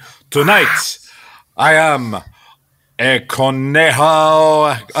more. Tonight, I am a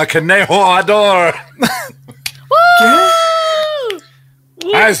conejoador.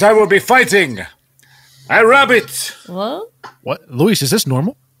 As I will be fighting a rabbit. What? Luis, is this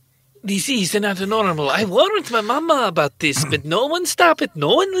normal? This is not normal. I warned my mama about this, but no one stop it.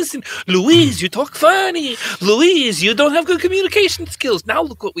 No one listen. Luis, you talk funny. Luis, you don't have good communication skills. Now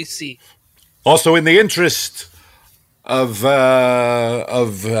look what we see. Also, in the interest of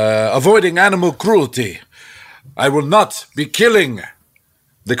avoiding animal cruelty, I will not be killing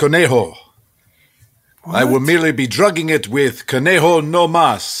the conejo. What? I will merely be drugging it with conejo no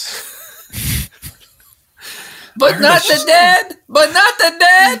mas. But not the dead! But not the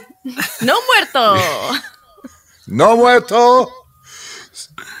dead! No muerto! No muerto!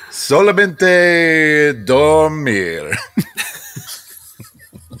 Solamente dormir.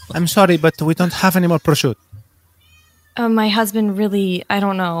 I'm sorry, but we don't have any more prosciutto. My husband really, I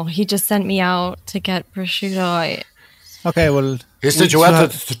don't know. He just sent me out to get prosciutto. Okay, well... He sent you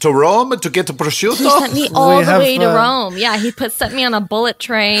out to Rome to get the prosciutto? He sent me all the way to Rome. Yeah, he sent me on a bullet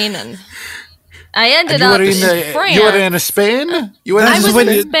train and... I ended up in France. You were in Spain? I was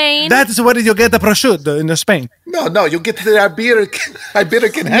in Spain. That is where you get the prosciutto, in Spain. No, you get the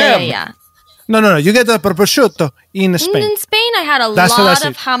Iberican ham. Yeah. No, you get the prosciutto in Spain. In Spain, I had a lot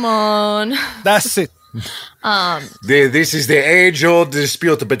of jamon. That's it. This is the age-old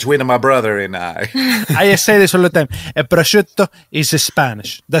dispute between my brother and I. I say this all the time. A prosciutto is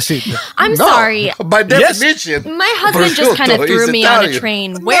Spanish. That's it. I'm sorry. By definition. Yes. My husband just kind of threw me on a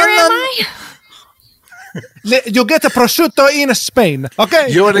train. Where am I? You get a prosciutto in Spain, okay?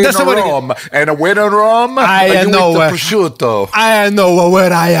 You're in Rome, and when in Rome, I know the prosciutto. I know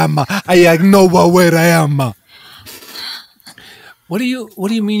where I am. I know where I am. What do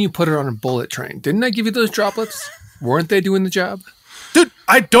you mean you put her on a bullet train? Didn't I give you those droplets? Weren't they doing the job? Dude,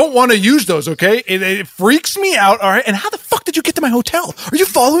 I don't want to use those, okay? It freaks me out, all right? And how the fuck did you get to my hotel? Are you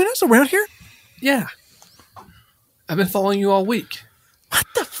following us around here? Yeah. I've been following you all week. What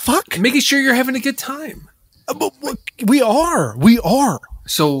the fuck? Making sure you're having a good time. We are.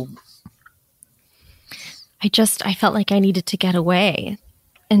 So, I felt like I needed to get away.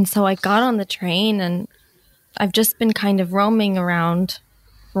 And so I got on the train, and I've just been kind of roaming around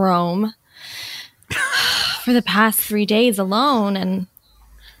Rome for the past 3 days alone, and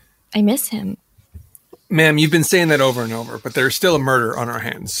I miss him. Ma'am, you've been saying that over and over, but there's still a murder on our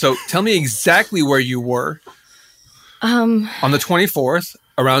hands. So tell me exactly where you were on the 24th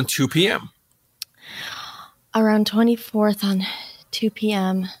around 2 p.m. Around 24th on 2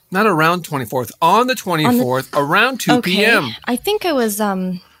 p.m. Not around 24th, on the 24th, around 2 p.m. I think I was,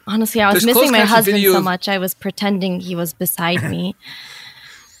 honestly, I was There's missing my closed caption husband video so of- much, I was pretending he was beside me.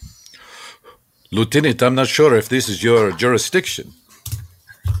 Lieutenant, I'm not sure if this is your jurisdiction.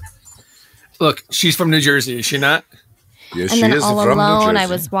 Look, she's from New Jersey, is she not? Yes, And she then is all from New alone, Jersey. I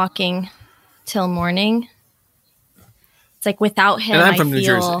was walking till morning. It's like without him, And I'm I from New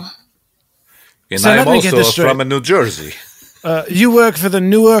feel... Jersey. And So I'm let me get also this straight. from New Jersey. You work for the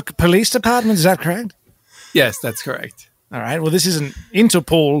Newark Police Department, is that correct? Yes, that's correct. All right. Well, this is an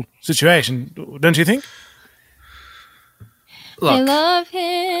Interpol situation, don't you think? I love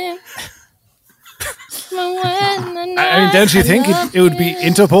him. I mean, don't you think it would be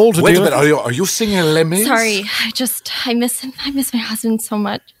Interpol to Wait a deal with? minute, are you singing Les Mis? Sorry, I miss him. I miss my husband so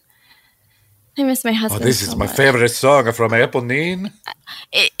much. I miss my Oh, husband this so is my much. favorite song from Eponine.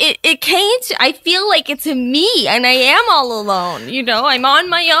 It can't. I feel like it's me, and I am all alone. You know, I'm on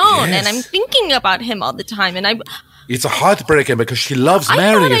my own, and I'm thinking about him all the time. And It's a heartbreaking because she loves I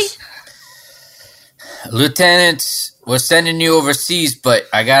thought Marius. Lieutenant, we're sending you overseas, but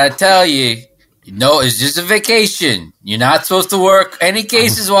I gotta tell you, it's just a vacation. You're not supposed to work any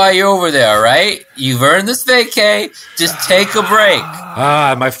cases while you're over there, right? You've earned this vacay. Just take a break.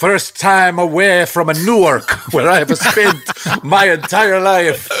 My first time away from a Newark, where I have spent my entire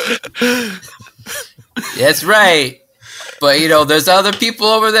life. That's right. But, there's other people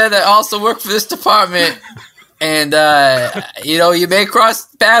over there that also work for this department. And, you may cross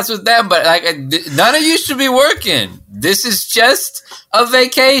paths with them, but none of you should be working. This is just a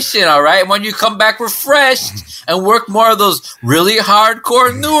vacation, all right? When you come back refreshed and work more of those really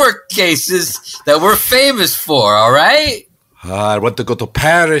hardcore Newark cases that we're famous for, all right? I want to go to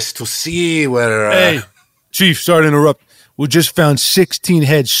Paris to see where... Hey, Chief, sorry to interrupt. We just found 16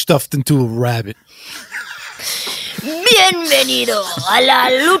 heads stuffed into a rabbit. Bienvenido a la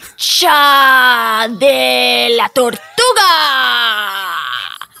lucha de la tortuga.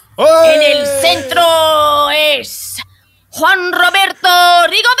 En el centro es Juan Roberto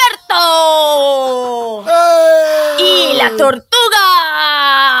Rigoberto. Y la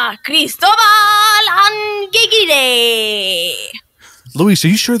tortuga Cristóbal Anguigire. Luis, are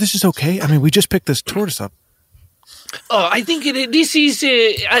you sure this is okay? I mean, we just picked this tortoise up. Oh, I think this is...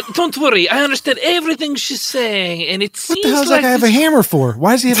 don't worry, I understand everything she's saying, and it What seems the hell's like that guy have a hammer for?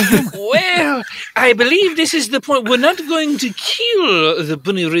 Why does he have a hammer? Well, I believe this is the point. We're not going to kill the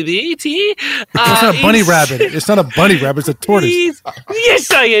bunny rabbit. It's not a bunny rabbit. It's not a bunny rabbit. It's a tortoise.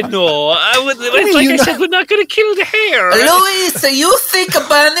 Yes, I know. I said, we're not going to kill the hare. Luis, you think a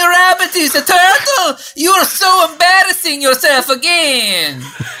bunny rabbit is a turtle? You are so embarrassing yourself again.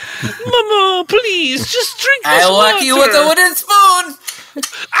 Mama, please, just drink this I'll water. whack you with a wooden spoon.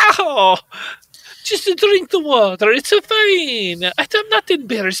 Ow! Just to drink the water. It's fine. I'm not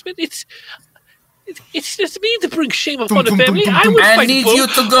embarrassment. It's just me to bring shame upon the family. I will I fight need both. you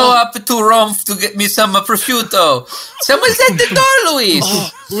to go up to Rome to get me some prosciutto. Someone's at the door, Luis.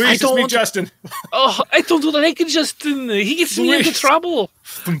 I don't want Justin. I don't like Justin. He gets me into trouble.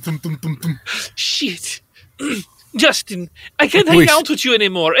 Shit. Justin, I can't hang Luis. out with you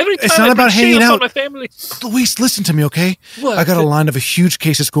anymore. Every time It's I not bring about shame hanging upon out. my family. Luis, listen to me, okay? What? I got a line of a huge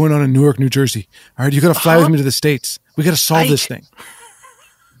case that's going on in Newark, New Jersey. All right, you got to fly with me to the States. We got to solve this thing.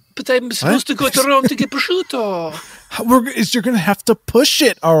 But I'm supposed to go to Rome to get prosciutto. You're going to have to push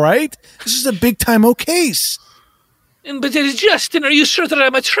it, all right? This is a big-time case. But Justin, are you sure that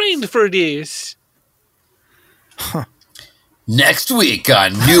I'm trained for this? Huh. Next week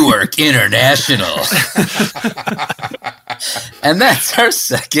on Newark International. And that's our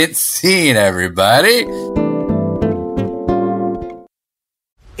second scene, everybody.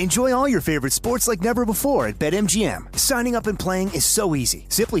 Enjoy all your favorite sports like never before at BetMGM. Signing up and playing is so easy.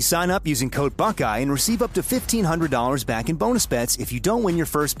 Simply sign up using code Buckeye and receive up to $1,500 back in bonus bets if you don't win your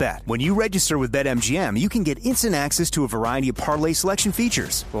first bet. When you register with BetMGM, you can get instant access to a variety of parlay selection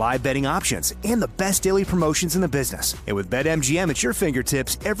features, live betting options, and the best daily promotions in the business. And with BetMGM at your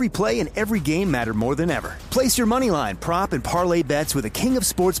fingertips, every play and every game matter more than ever. Place your moneyline, prop, and parlay bets with the king of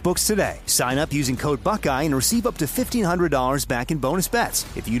sportsbooks today. Sign up using code Buckeye and receive up to $1,500 back in bonus bets.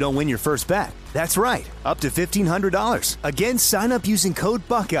 If you don't win your first bet. That's right, up to $1,500. Again, sign up using code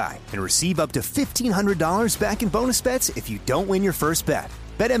Buckeye and receive up to $1,500 back in bonus bets if you don't win your first bet.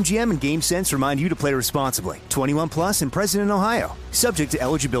 BetMGM and GameSense remind you to play responsibly. 21 plus and present in Ohio. Subject to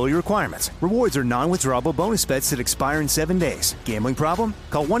eligibility requirements. Rewards are non-withdrawable bonus bets that expire in 7 days. Gambling problem?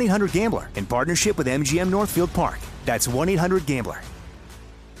 Call 1-800-GAMBLER in partnership with MGM Northfield Park. That's 1-800-GAMBLER.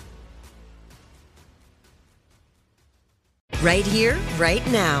 Right here, right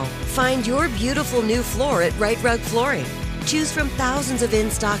now. Find your beautiful new floor at Right Rug Flooring. Choose from thousands of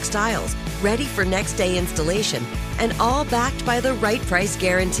in-stock styles, ready for next day installation, and all backed by the right price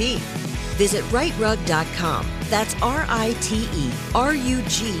guarantee. Visit rightrug.com. That's RITERUG.com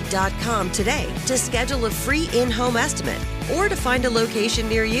today to schedule a free in-home estimate or to find a location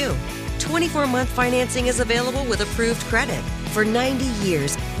near you. 24-month financing is available with approved credit. For 90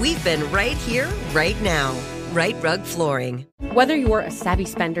 years, we've been right here, right now. Right Rug Flooring. Whether you're a savvy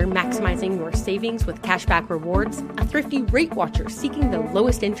spender maximizing your savings with cashback rewards, a thrifty rate watcher seeking the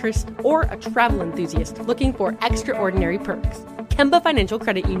lowest interest, or a travel enthusiast looking for extraordinary perks, Kemba Financial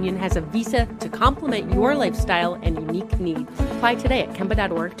Credit Union has a visa to complement your lifestyle and unique needs. Apply today at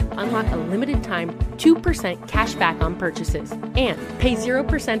Kemba.org to unlock a limited time 2% cash back on purchases and pay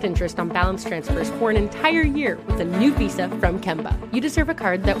 0% interest on balance transfers for an entire year with a new visa from Kemba. You deserve a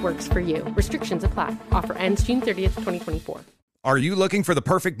card that works for you. Restrictions apply. Offer ends June 30th, 2024. Are you looking for the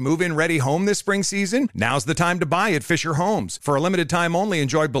perfect move-in ready home this spring season? Now's the time to buy at Fisher Homes. For a limited time only,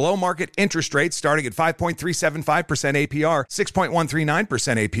 enjoy below-market interest rates starting at 5.375% APR,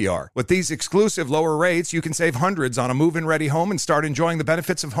 6.139% APR. With these exclusive lower rates, you can save hundreds on a move-in ready home and start enjoying the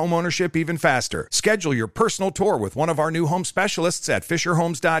benefits of home ownership even faster. Schedule your personal tour with one of our new home specialists at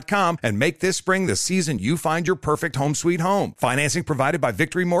FisherHomes.com and make this spring the season you find your perfect home sweet home. Financing provided by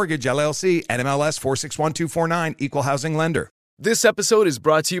Victory Mortgage, LLC, NMLS 461249, Equal Housing Lender. This episode is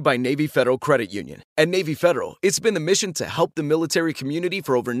brought to you by Navy Federal Credit Union. At Navy Federal, it's been the mission to help the military community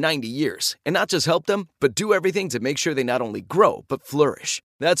for over 90 years. And not just help them, but do everything to make sure they not only grow, but flourish.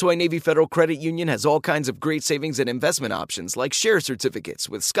 That's why Navy Federal Credit Union has all kinds of great savings and investment options like share certificates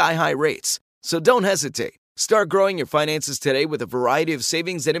with sky-high rates. So don't hesitate. Start growing your finances today with a variety of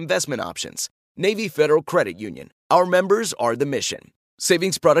savings and investment options. Navy Federal Credit Union. Our members are the mission.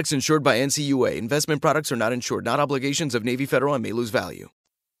 Savings products insured by NCUA. Investment products are not insured, not obligations of Navy Federal and may lose value.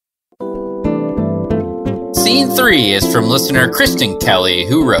 Scene 3 is from listener Kristen Kelly,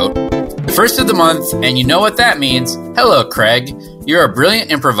 who wrote, "First of the month, and you know what that means. Hello, Craig. You're a brilliant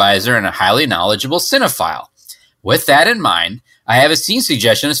improviser and a highly knowledgeable cinephile. With that in mind, I have a scene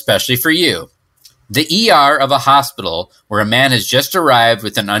suggestion especially for you. The ER of a hospital where a man has just arrived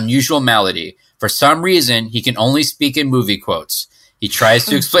with an unusual malady. For some reason, he can only speak in movie quotes. He tries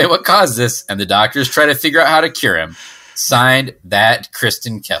to explain what caused this, and the doctors try to figure out how to cure him. Signed, that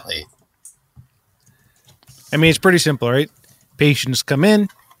Kristen Kelly." I mean, it's pretty simple, right? Patients come in,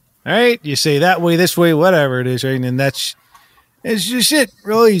 all right? You say that way, this way, whatever it is, right? And it's just it.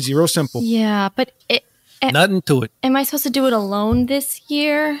 Real easy, real simple. Yeah, but Nothing to it. Am I supposed to do it alone this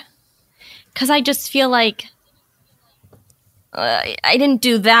year? Because I just feel like I didn't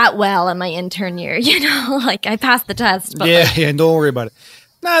do that well in my intern year, you know? Like, I passed the test. But Yeah, don't worry about it.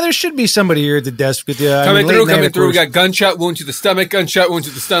 Nah, there should be somebody here at the desk with you. Coming through. We got gunshot wound to the stomach, gunshot wound to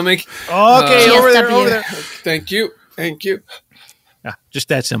the stomach. Okay, over there. Thank you. Yeah, just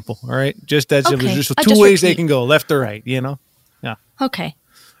that simple, all right? Just that simple. Okay. Just I'll two just ways they repeat. can go, left or right, you know? Yeah. Okay.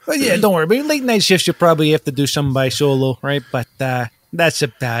 But yeah, don't worry. But late night shifts, you probably have to do some by solo, right? But that's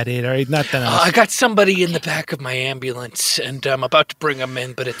about it, all right? Nothing else. I got somebody in the back of my ambulance, and I'm about to bring them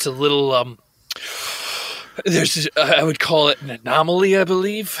in, but it's a little, there's, I would call it an anomaly, I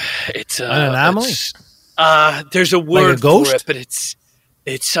believe. It's An anomaly? There's a Like a word ghost? for it, but it's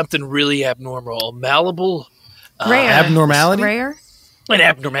something really abnormal. Malleable? Rare. Abnormality? Rare? An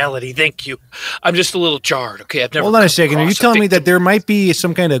abnormality, thank you. I'm just a little jarred, okay? I've never Hold on a come second. Are you across a telling me victim. that there might be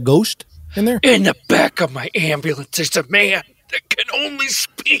some kind of ghost in there? In the back of my ambulance, there's a man that can only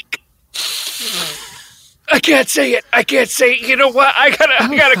speak. I can't say it. You know what? I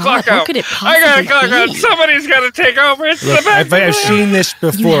gotta clock out. What could it I gotta possibly clock out. be? Somebody's gotta take over. It's Look, the back. I've seen this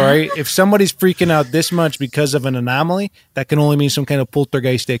before, right? If somebody's freaking out this much because of an anomaly, that can only mean some kind of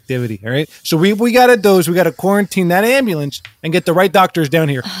poltergeist activity, all right? So we got to do is we got to quarantine that ambulance and get the right doctors down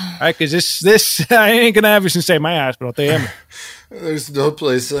here, all right? Because this I ain't going to have this inside my hospital, I'll tell you. There's no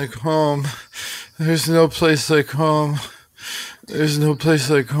place like home. There's no place like home. There's no place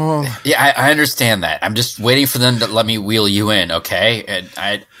like home. Yeah, I understand that. I'm just waiting for them to let me wheel you in, okay? And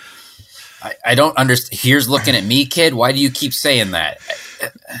I don't understand. Here's looking at me, kid. Why do you keep saying that?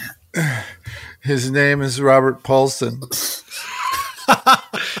 His name is Robert Paulson.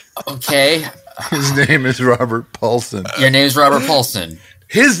 Okay. His name is Robert Paulson. Your name is Robert Paulson.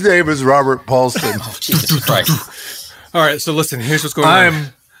 His name is Robert Paulson. Oh, Jesus Christ. All right, so listen, here's what's going on. I'm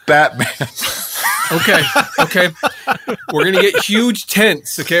Batman. Okay. We're gonna get huge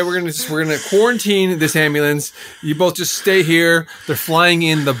tents. Okay, we're gonna quarantine this ambulance. You both just stay here. They're flying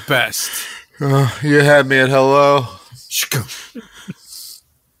in the best. You had me at hello.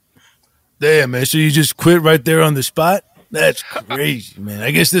 Damn, man. So you just quit right there on the spot? That's crazy, man.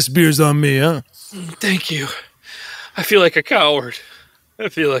 I guess this beer's on me, huh? Thank you. I feel like a coward.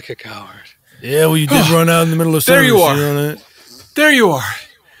 Yeah, well, you did run out in the middle of service. There you are. know that? There you are.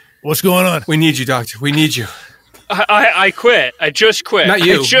 What's going on? We need you, doctor. We need you. I quit. I just quit. Not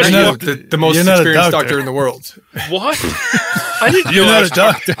you. Not you. The most experienced doctor in the world. What? I didn't You're know not a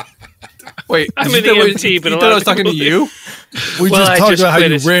doctor. Wait, I'm an EMT, but you thought I was talking to you? We just talked about how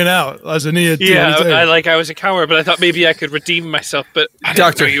you ran out as an EMT. Yeah, I was a coward, but I thought maybe I could redeem myself. But I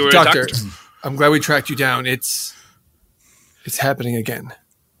didn't know you were a doctor. I'm glad we tracked you down. It's happening again.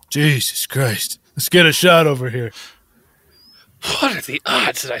 Jesus Christ. Let's get a shot over here. What are the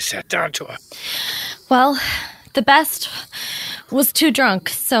odds that I sat down to her? Well, the best was too drunk,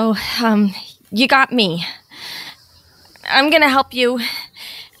 so you got me. I'm gonna help you.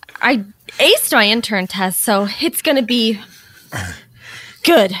 I aced my intern test, so it's gonna be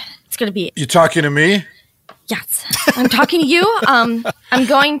good. It's gonna be. You talking to me? Yes, I'm talking to you. I'm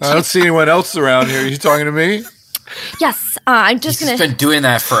going to. I don't see anyone else around here. You talking to me? Yes, I'm just He's gonna. been doing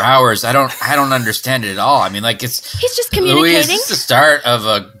that for hours. I don't understand it at all. I mean, like it's. He's just communicating. Louis, is this the start of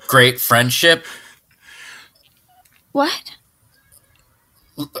a great friendship? What?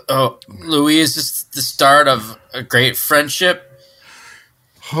 Oh, Louis, is this the start of a great friendship?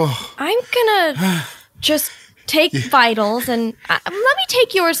 I'm gonna just take vitals and let me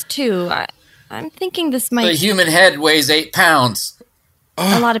take yours too. I'm thinking this might. The human head weighs 8 pounds.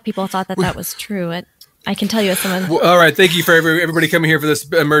 A lot of people thought that was true. I can tell you as someone. Well, all right, thank you for everybody coming here for this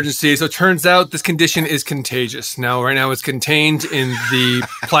emergency. So it turns out this condition is contagious. Right now it's contained in the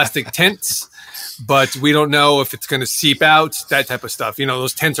plastic tents, but we don't know if it's going to seep out, that type of stuff. You know,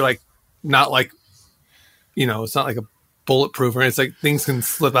 those tents are not like, it's not like a bulletproof, or it's like things can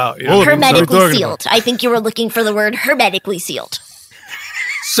slip out. Hermetically sealed. I think you were looking for the word hermetically sealed.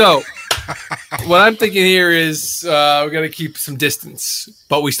 So what I'm thinking here is we got to keep some distance,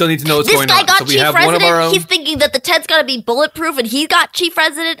 but we still need to know what's going on. This guy got so we chief have one of our resident. own. He's thinking that the tent's got to be bulletproof, and he got chief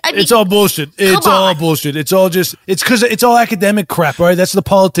resident. I mean, It's all bullshit. It's all bullshit. It's all just. It's because it's all academic crap, right? That's the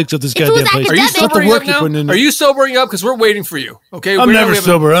politics of this goddamn place. Are you It's not the sobering work up you're now? putting in. Are you sobering up? Because we're waiting for you. Okay, I'm never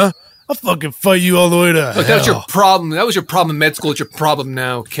sober, huh? I'll fucking fight you all the way to Look, that was hell. your problem. That was your problem in med school. It's your problem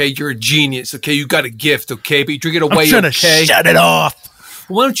now. Okay, you're a genius. Okay, you got a gift. Okay, but you drink it away. I'm trying to okay? shut it off.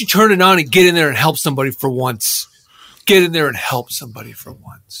 Why don't you turn it on and get in there and help somebody for once? Get in there and help somebody for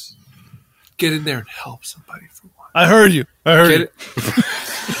once. Get in there and help somebody for once. I heard you. I heard you.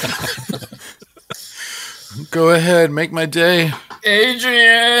 Go ahead, make my day.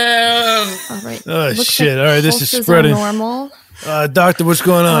 Adrian! All right. Oh, Looks shit. like All right, this is pulses spreading. Are normal. Doctor, what's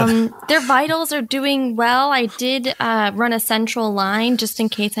going on? Their vitals are doing well. I did run a central line just in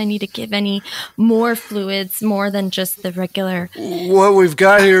case I need to give any more fluids, more than just the regular. What we've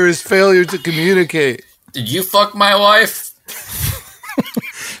got here is failure to communicate. Did you fuck my wife?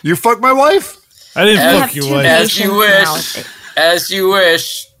 You fuck my wife? I didn't I fuck have your two wife. As you patients wish. now. As you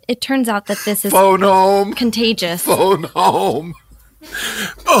wish. It turns out that this is Phone home. contagious. Phone home.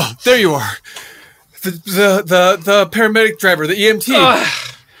 Oh, there you are. The paramedic driver, the EMT.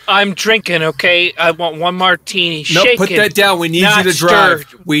 I'm drinking, okay? I want one martini. No, Shaken, put that down. We need not you to drive.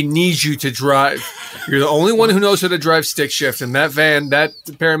 stirred. We need you to drive. You're the only one who knows how to drive stick shift. And that van, that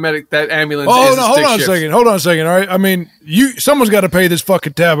paramedic, that ambulance Oh, is no, a hold stick on a shift. second. Hold on a second. All right. I mean, someone's got to pay this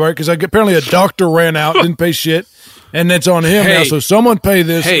fucking tab, all right? Because apparently a doctor ran out, didn't pay shit, and that's on him now. Hey. So someone pay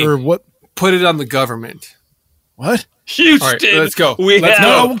this or what? Put it on the government. What? Houston, All right, let's go. We Let's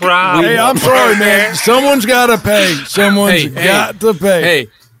have go. a problem. Hey, I'm sorry, man. Someone's got to pay. Someone's got to pay.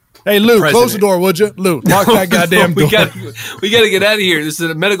 Hey, Lou, close the President. door, would you? Lou, lock that goddamn door. we got to get out of here. This is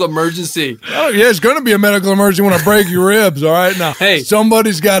a medical emergency. Oh, yeah, it's going to be a medical emergency when I break your ribs, all right? Now,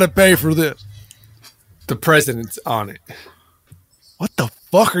 somebody's got to pay for this. The president's on it. What the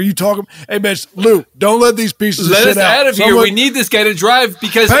fuck are you talking? Hey, bitch, Lou, don't let these pieces Let of us shit out. out of here. We need this guy to drive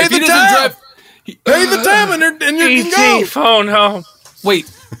because Pay if he the doesn't tab. drive... Pay the tab and you can go. ET, phone home. Wait.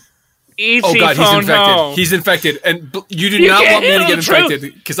 ET, Oh, God, he's phone infected. home. He's infected. And you do You not can't want me to handle get the truth.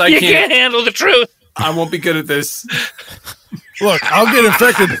 infected because I You can't. can't handle the truth. I won't be good at this. Look, I'll get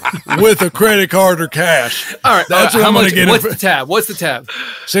infected with a credit card or cash. All right. That's what how I'm going much? to get. What's the tab?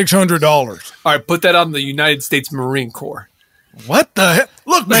 $600. All right. Put that on the United States Marine Corps. What the heck?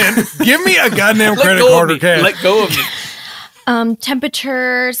 Look, man, give me a goddamn Let credit go of card or me. cash. Let go of me.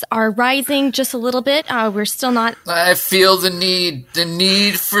 Temperatures are rising just a little bit. We're still not. I feel the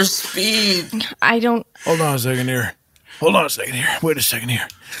need for speed. I don't. Hold on a second here. Wait a second here.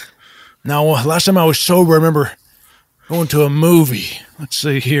 Now, last time I was sober, I remember going to a movie. Let's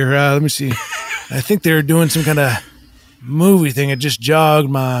see here. Let me see. I think they were doing some kind of movie thing. It just jogged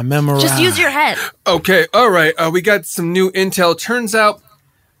my memory. Just use your head. Okay, all right. We got some new intel. Turns out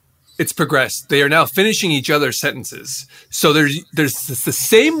it's progressed. They are now finishing each other's sentences. So there's the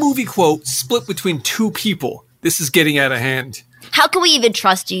same movie quote split between two people. This is getting out of hand. How can we even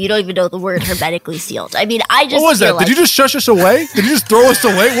trust you? You don't even know the word hermetically sealed. I mean, I just. What was that? Did you just shush us away? Did you just throw us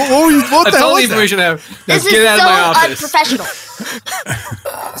away? What That's the hell all the was that? information I have. This Get is out so of my office. unprofessional.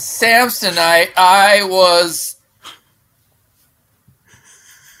 Samsonite, I was.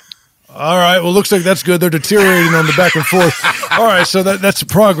 All right. Well, looks like that's good. They're deteriorating on the back and forth. All right. So that's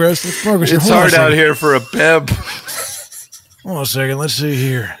progress. That's progress. It's Hold on a hard out second. here for a pimp. Hold on a second. Let's see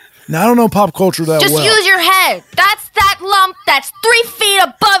here. Now, I don't know pop culture that Just well. use your head. That's that lump that's 3 feet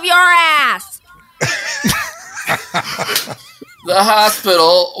above your ass. The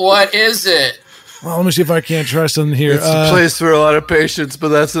hospital, what is it? Well, let me see if I can't try something here. It's a place for a lot of patients, but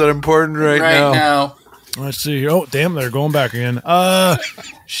that's not important right now. Let's see here. Oh, damn, they're going back again.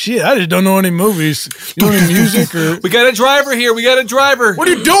 Shit, I just don't know any movies. You know any music? Or... We got a driver here. We got a driver. What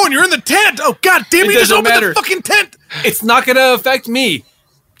are you doing? You're in the tent. Oh, God damn it. You just doesn't opened matter. the fucking tent. It's not going to affect me.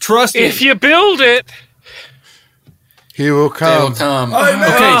 Trust me. If you build it, he will come. They will come.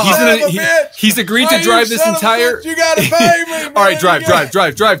 Okay, he's agreed to drive this entire. You gotta pay me. All right, drive off that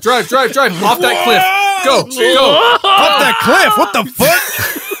cliff. Go. Up that cliff. What the fuck?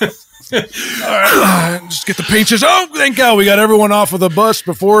 All right, just get the painters. Oh, thank God we got everyone off of the bus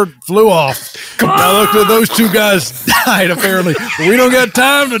before it flew off. Now look, those two guys died apparently. But we don't got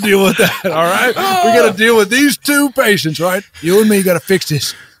time to deal with that. All right, we got to deal with these two patients. Right, you and me got to fix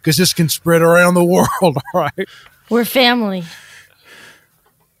this because this can spread around the world. All right, We're family.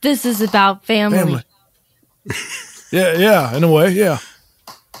 This is about family. Yeah, in a way, yeah.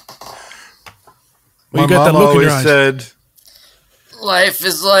 My you got that mom look in your always eyes. said, Life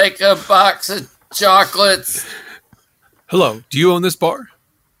is like a box of chocolates. Hello, do you own this bar?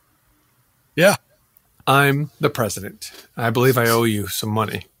 Yeah. I'm the president. I believe I owe you some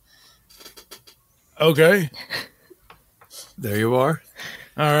money. Okay. There you are.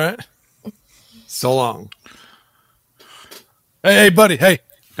 All right. So long. Hey, buddy. Hey,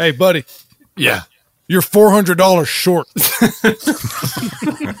 buddy. Yeah. You're $400 short.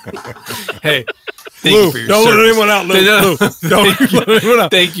 Hey, thank Lou, you for your don't service. let anyone out, Lou. No. Lou, don't let anyone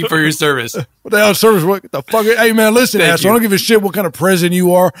out. Thank you for your service. What the hell service? What the fuck? Hey, man, listen, Thank asshole. I you. don't give a shit what kind of president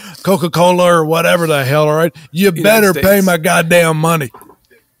you are, Coca-Cola or whatever the hell, all right? You better States. pay my goddamn money.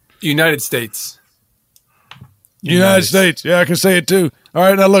 United States. United States. Yeah, I can say it too. All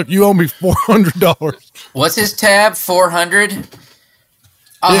right, now look, you owe me $400. What's his tab? 400?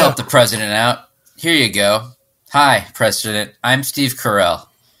 I'll Yeah. help the president out. Here you go. Hi, President. I'm Steve Carell.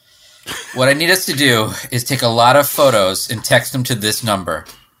 What I need us to do is take a lot of photos and text them to this number.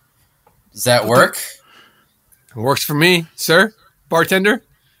 Does that work? It works for me, sir. Bartender.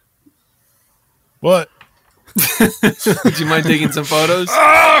 What? Would you mind taking some photos?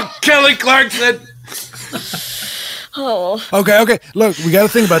 "Oh, Kelly Clarkson." Oh. Okay. Look, we got to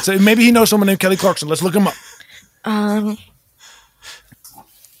think about it. Maybe he knows someone named Kelly Clarkson. Let's look him up.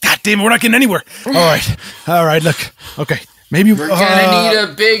 God damn it, we're not getting anywhere. All right, look. Okay, maybe We're gonna need a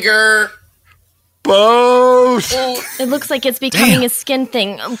bigger boat. It looks like it's becoming a skin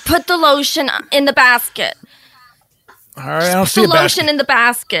thing. Put the lotion in the basket. All right, I don't Put see the a basket. lotion in the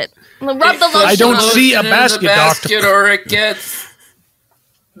basket. Rub the lotion. I don't on. see a in the basket, doctor. or it gets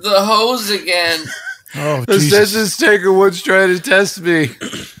the hose again. Oh, The Jesus. census taker once tried to test me.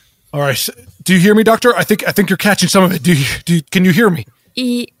 All right, do you hear me, doctor? I think you're catching some of it. Can you hear me?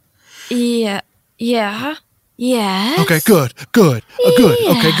 Yeah. Yes. Okay, good. Okay,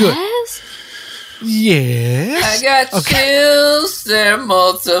 good. Yes. I got chills, they're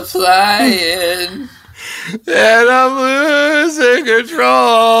multiplying. And I'm losing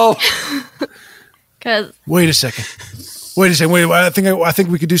control. Because Wait a second. Wait. I think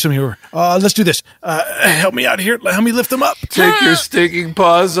we could do something here. Let's do this. Help me out here. Help me lift them up. Take your stinking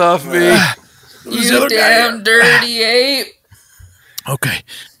paws off me. Who's the You other guy damn here? dirty ape. Okay,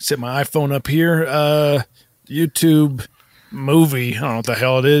 set my iPhone up here. YouTube movie. I don't know what the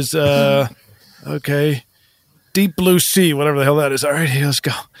hell it is. Okay, Deep Blue Sea, whatever the hell that is. All right, here, let's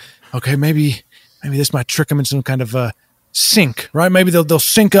go. Okay, maybe this might trick them in some kind of sync, right? Maybe they'll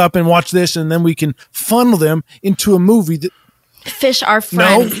sync up and watch this, and then we can funnel them into a movie that Fish are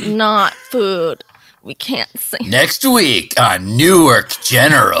friends, not food. We can't say. Next week on Newark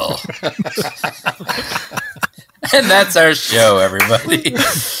General. And that's our show, everybody.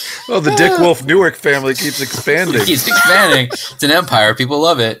 Oh, the Dick Wolf Newark family keeps expanding. It keeps expanding. It's an empire. People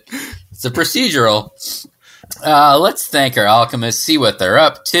love it. It's a procedural. Let's thank our alchemists, see what they're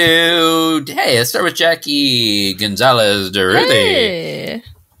up to. Hey, let's start with Jackie Gonzalez Durruti. Hey.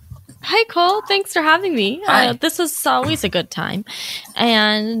 Hi, Cole. Thanks for having me. This is always a good time.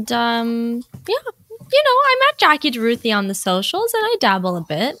 And, yeah, I'm at Jackie Durruti on the socials, and I dabble a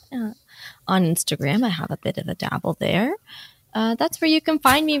bit. On Instagram, I have a bit of a dabble there. That's where you can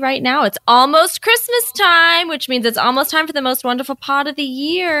find me right now. It's almost Christmas time, which means it's almost time for the most wonderful pod of the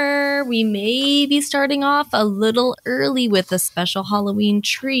year. We may be starting off a little early with a special Halloween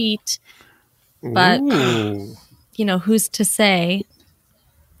treat. But, who's to say?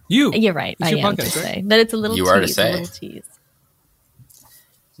 You're right. I am to say. But it's a little tease. You are to say. A little tease.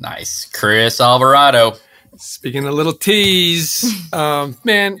 Nice. Chris Alvarado. Speaking of little tease,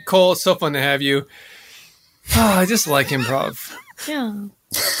 man, Cole, it's so fun to have you. I just like improv. Yeah.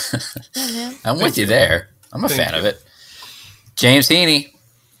 I'm with you there. I'm a fan of it. James Heaney.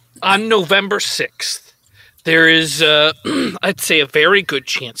 On November 6th, there is, I'd say, a very good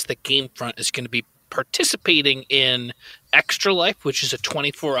chance that Gamefront is going to be participating in Extra Life, which is a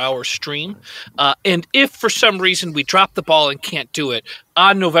 24-hour stream. And if for some reason we drop the ball and can't do it,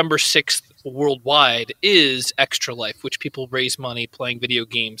 on November 6th, worldwide is Extra Life, which people raise money playing video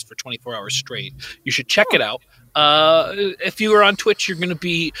games for 24 hours straight. You should check it out. If you are on Twitch, you're going to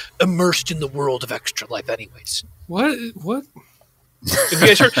be immersed in the world of Extra Life anyways. What? Have you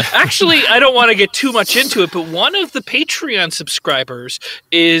guys heard? Actually, I don't want to get too much into it, but one of the Patreon subscribers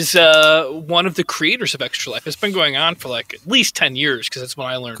is one of the creators of Extra Life. It's been going on for like at least 10 years because that's when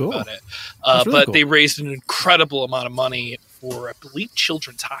I learned about it. Really cool. They raised an incredible amount of money for, I believe,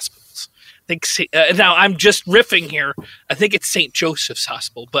 children's hospitals. I think now I'm just riffing here. I think it's St. Joseph's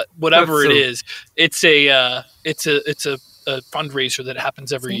Hospital, but whatever it is, it's a fundraiser that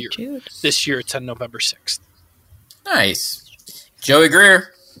happens every year. Jude. This year it's on November 6th. Nice. Joey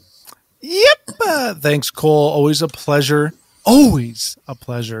Greer. Yep. Thanks, Cole. Always a pleasure. Always a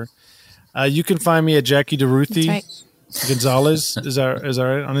pleasure. You can find me at Jackie Durruti Gonzalez. Is that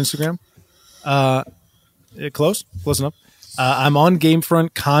right on Instagram? Close enough. I'm on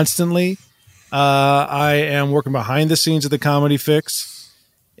Gamefront constantly. I am working behind the scenes of the Comedy Fix,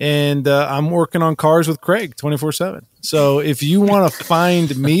 and I'm working on Cars with Craig 24/7. So if you want to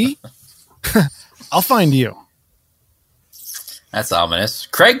find me, I'll find you. That's ominous.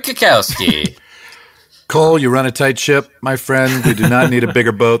 Craig Kukowski. Cole, you run a tight ship, my friend. We do not need a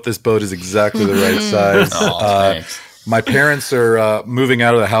bigger boat. This boat is exactly the right size. My parents are moving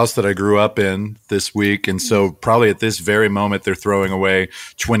out of the house that I grew up in this week, and so probably at this very moment they're throwing away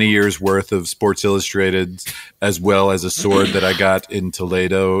 20 years worth of Sports Illustrated, as well as a sword that I got in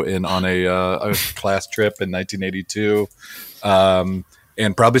Toledo on a class trip in 1982,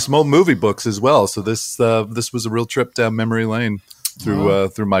 and probably some old movie books as well. So this was a real trip down memory lane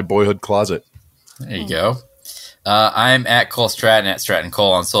through my boyhood closet. There you go. I'm at Cole Stratton, at Stratton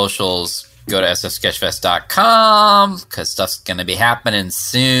Cole on socials. Go to sfsketchfest.com because stuff's going to be happening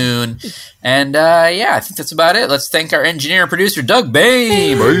soon. And I think that's about it. Let's thank our engineer and producer, Doug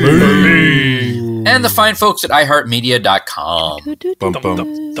Bain. And the fine folks at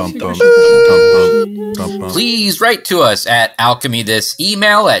iHeartMedia.com. Please write to us at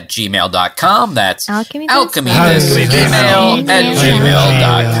alchemythis@gmail.com. That's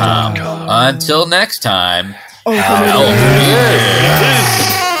alchemythis@gmail.com. Until next time, alchemy.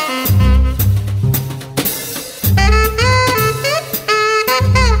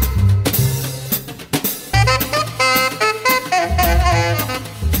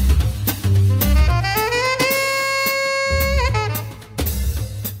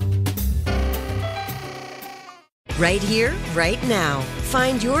 Right here, right now.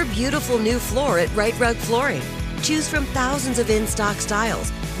 Find your beautiful new floor at Right Rug Flooring. Choose from thousands of in-stock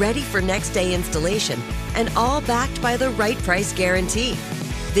styles, ready for next day installation, and all backed by the right price guarantee.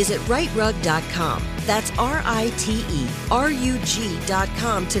 Visit rightrug.com. That's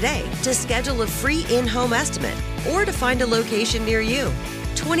RITERUG.com today to schedule a free in-home estimate or to find a location near you.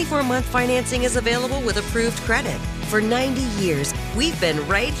 24-month financing is available with approved credit. For 90 years, we've been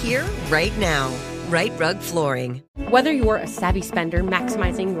right here, right now. Right Rug Flooring. Whether you're a savvy spender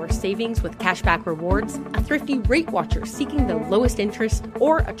maximizing your savings with cashback rewards, a thrifty rate watcher seeking the lowest interest,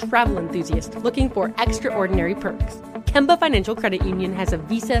 or a travel enthusiast looking for extraordinary perks, Kemba Financial Credit Union has a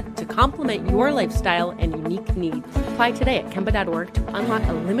visa to complement your lifestyle and unique needs. Apply today at Kemba.org to unlock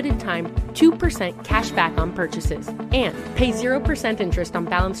a limited-time 2% cash back on purchases and pay 0% interest on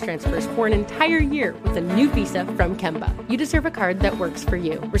balance transfers for an entire year with a new visa from Kemba. You deserve a card that works for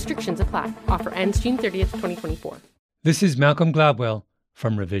you. Restrictions apply. Offer ends June 30th, 2024. This is Malcolm Gladwell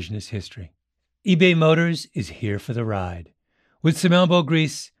from Revisionist History. eBay Motors is here for the ride. With some elbow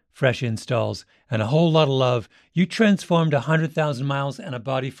grease, fresh installs, and a whole lot of love, you transformed 100,000 miles and a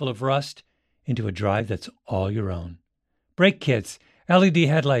body full of rust into a drive that's all your own. Brake kits, LED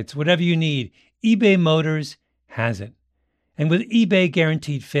headlights, whatever you need, eBay Motors has it. And with eBay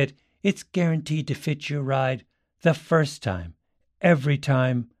Guaranteed Fit, it's guaranteed to fit your ride the first time, every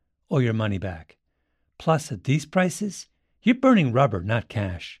time, or your money back. Plus, at these prices, you're burning rubber, not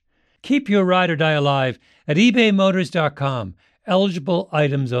cash. Keep your ride or die alive at ebaymotors.com. Eligible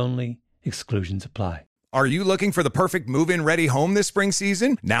items only. Exclusions apply. Are you looking for the perfect move-in ready home this spring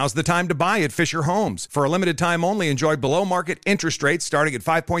season? Now's the time to buy at Fisher Homes. For a limited time only, enjoy below-market interest rates starting at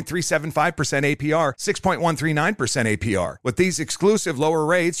 5.375% APR, 6.139% APR. With these exclusive lower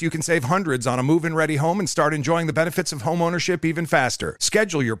rates, you can save hundreds on a move-in ready home and start enjoying the benefits of home ownership even faster.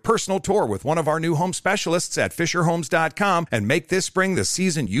 Schedule your personal tour with one of our new home specialists at FisherHomes.com and make this spring the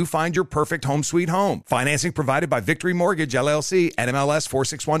season you find your perfect home sweet home. Financing provided by Victory Mortgage, LLC, NMLS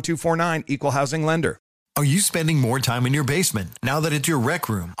 461249, Equal Housing Lender. Are you spending more time in your basement now that it's your rec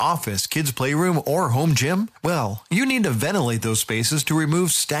room, office, kids' playroom, or home gym? Well, you need to ventilate those spaces to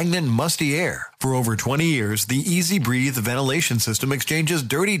remove stagnant, musty air. For over 20 years, the Easy Breathe ventilation system exchanges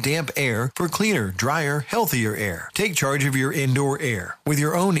dirty, damp air for cleaner, drier, healthier air. Take charge of your indoor air with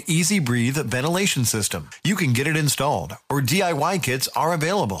your own Easy Breathe ventilation system. You can get it installed, or DIY kits are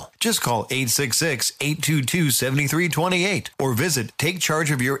available. Just call 866-822-7328 or visit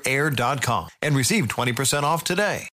takechargeofyourair.com and receive 20% off today.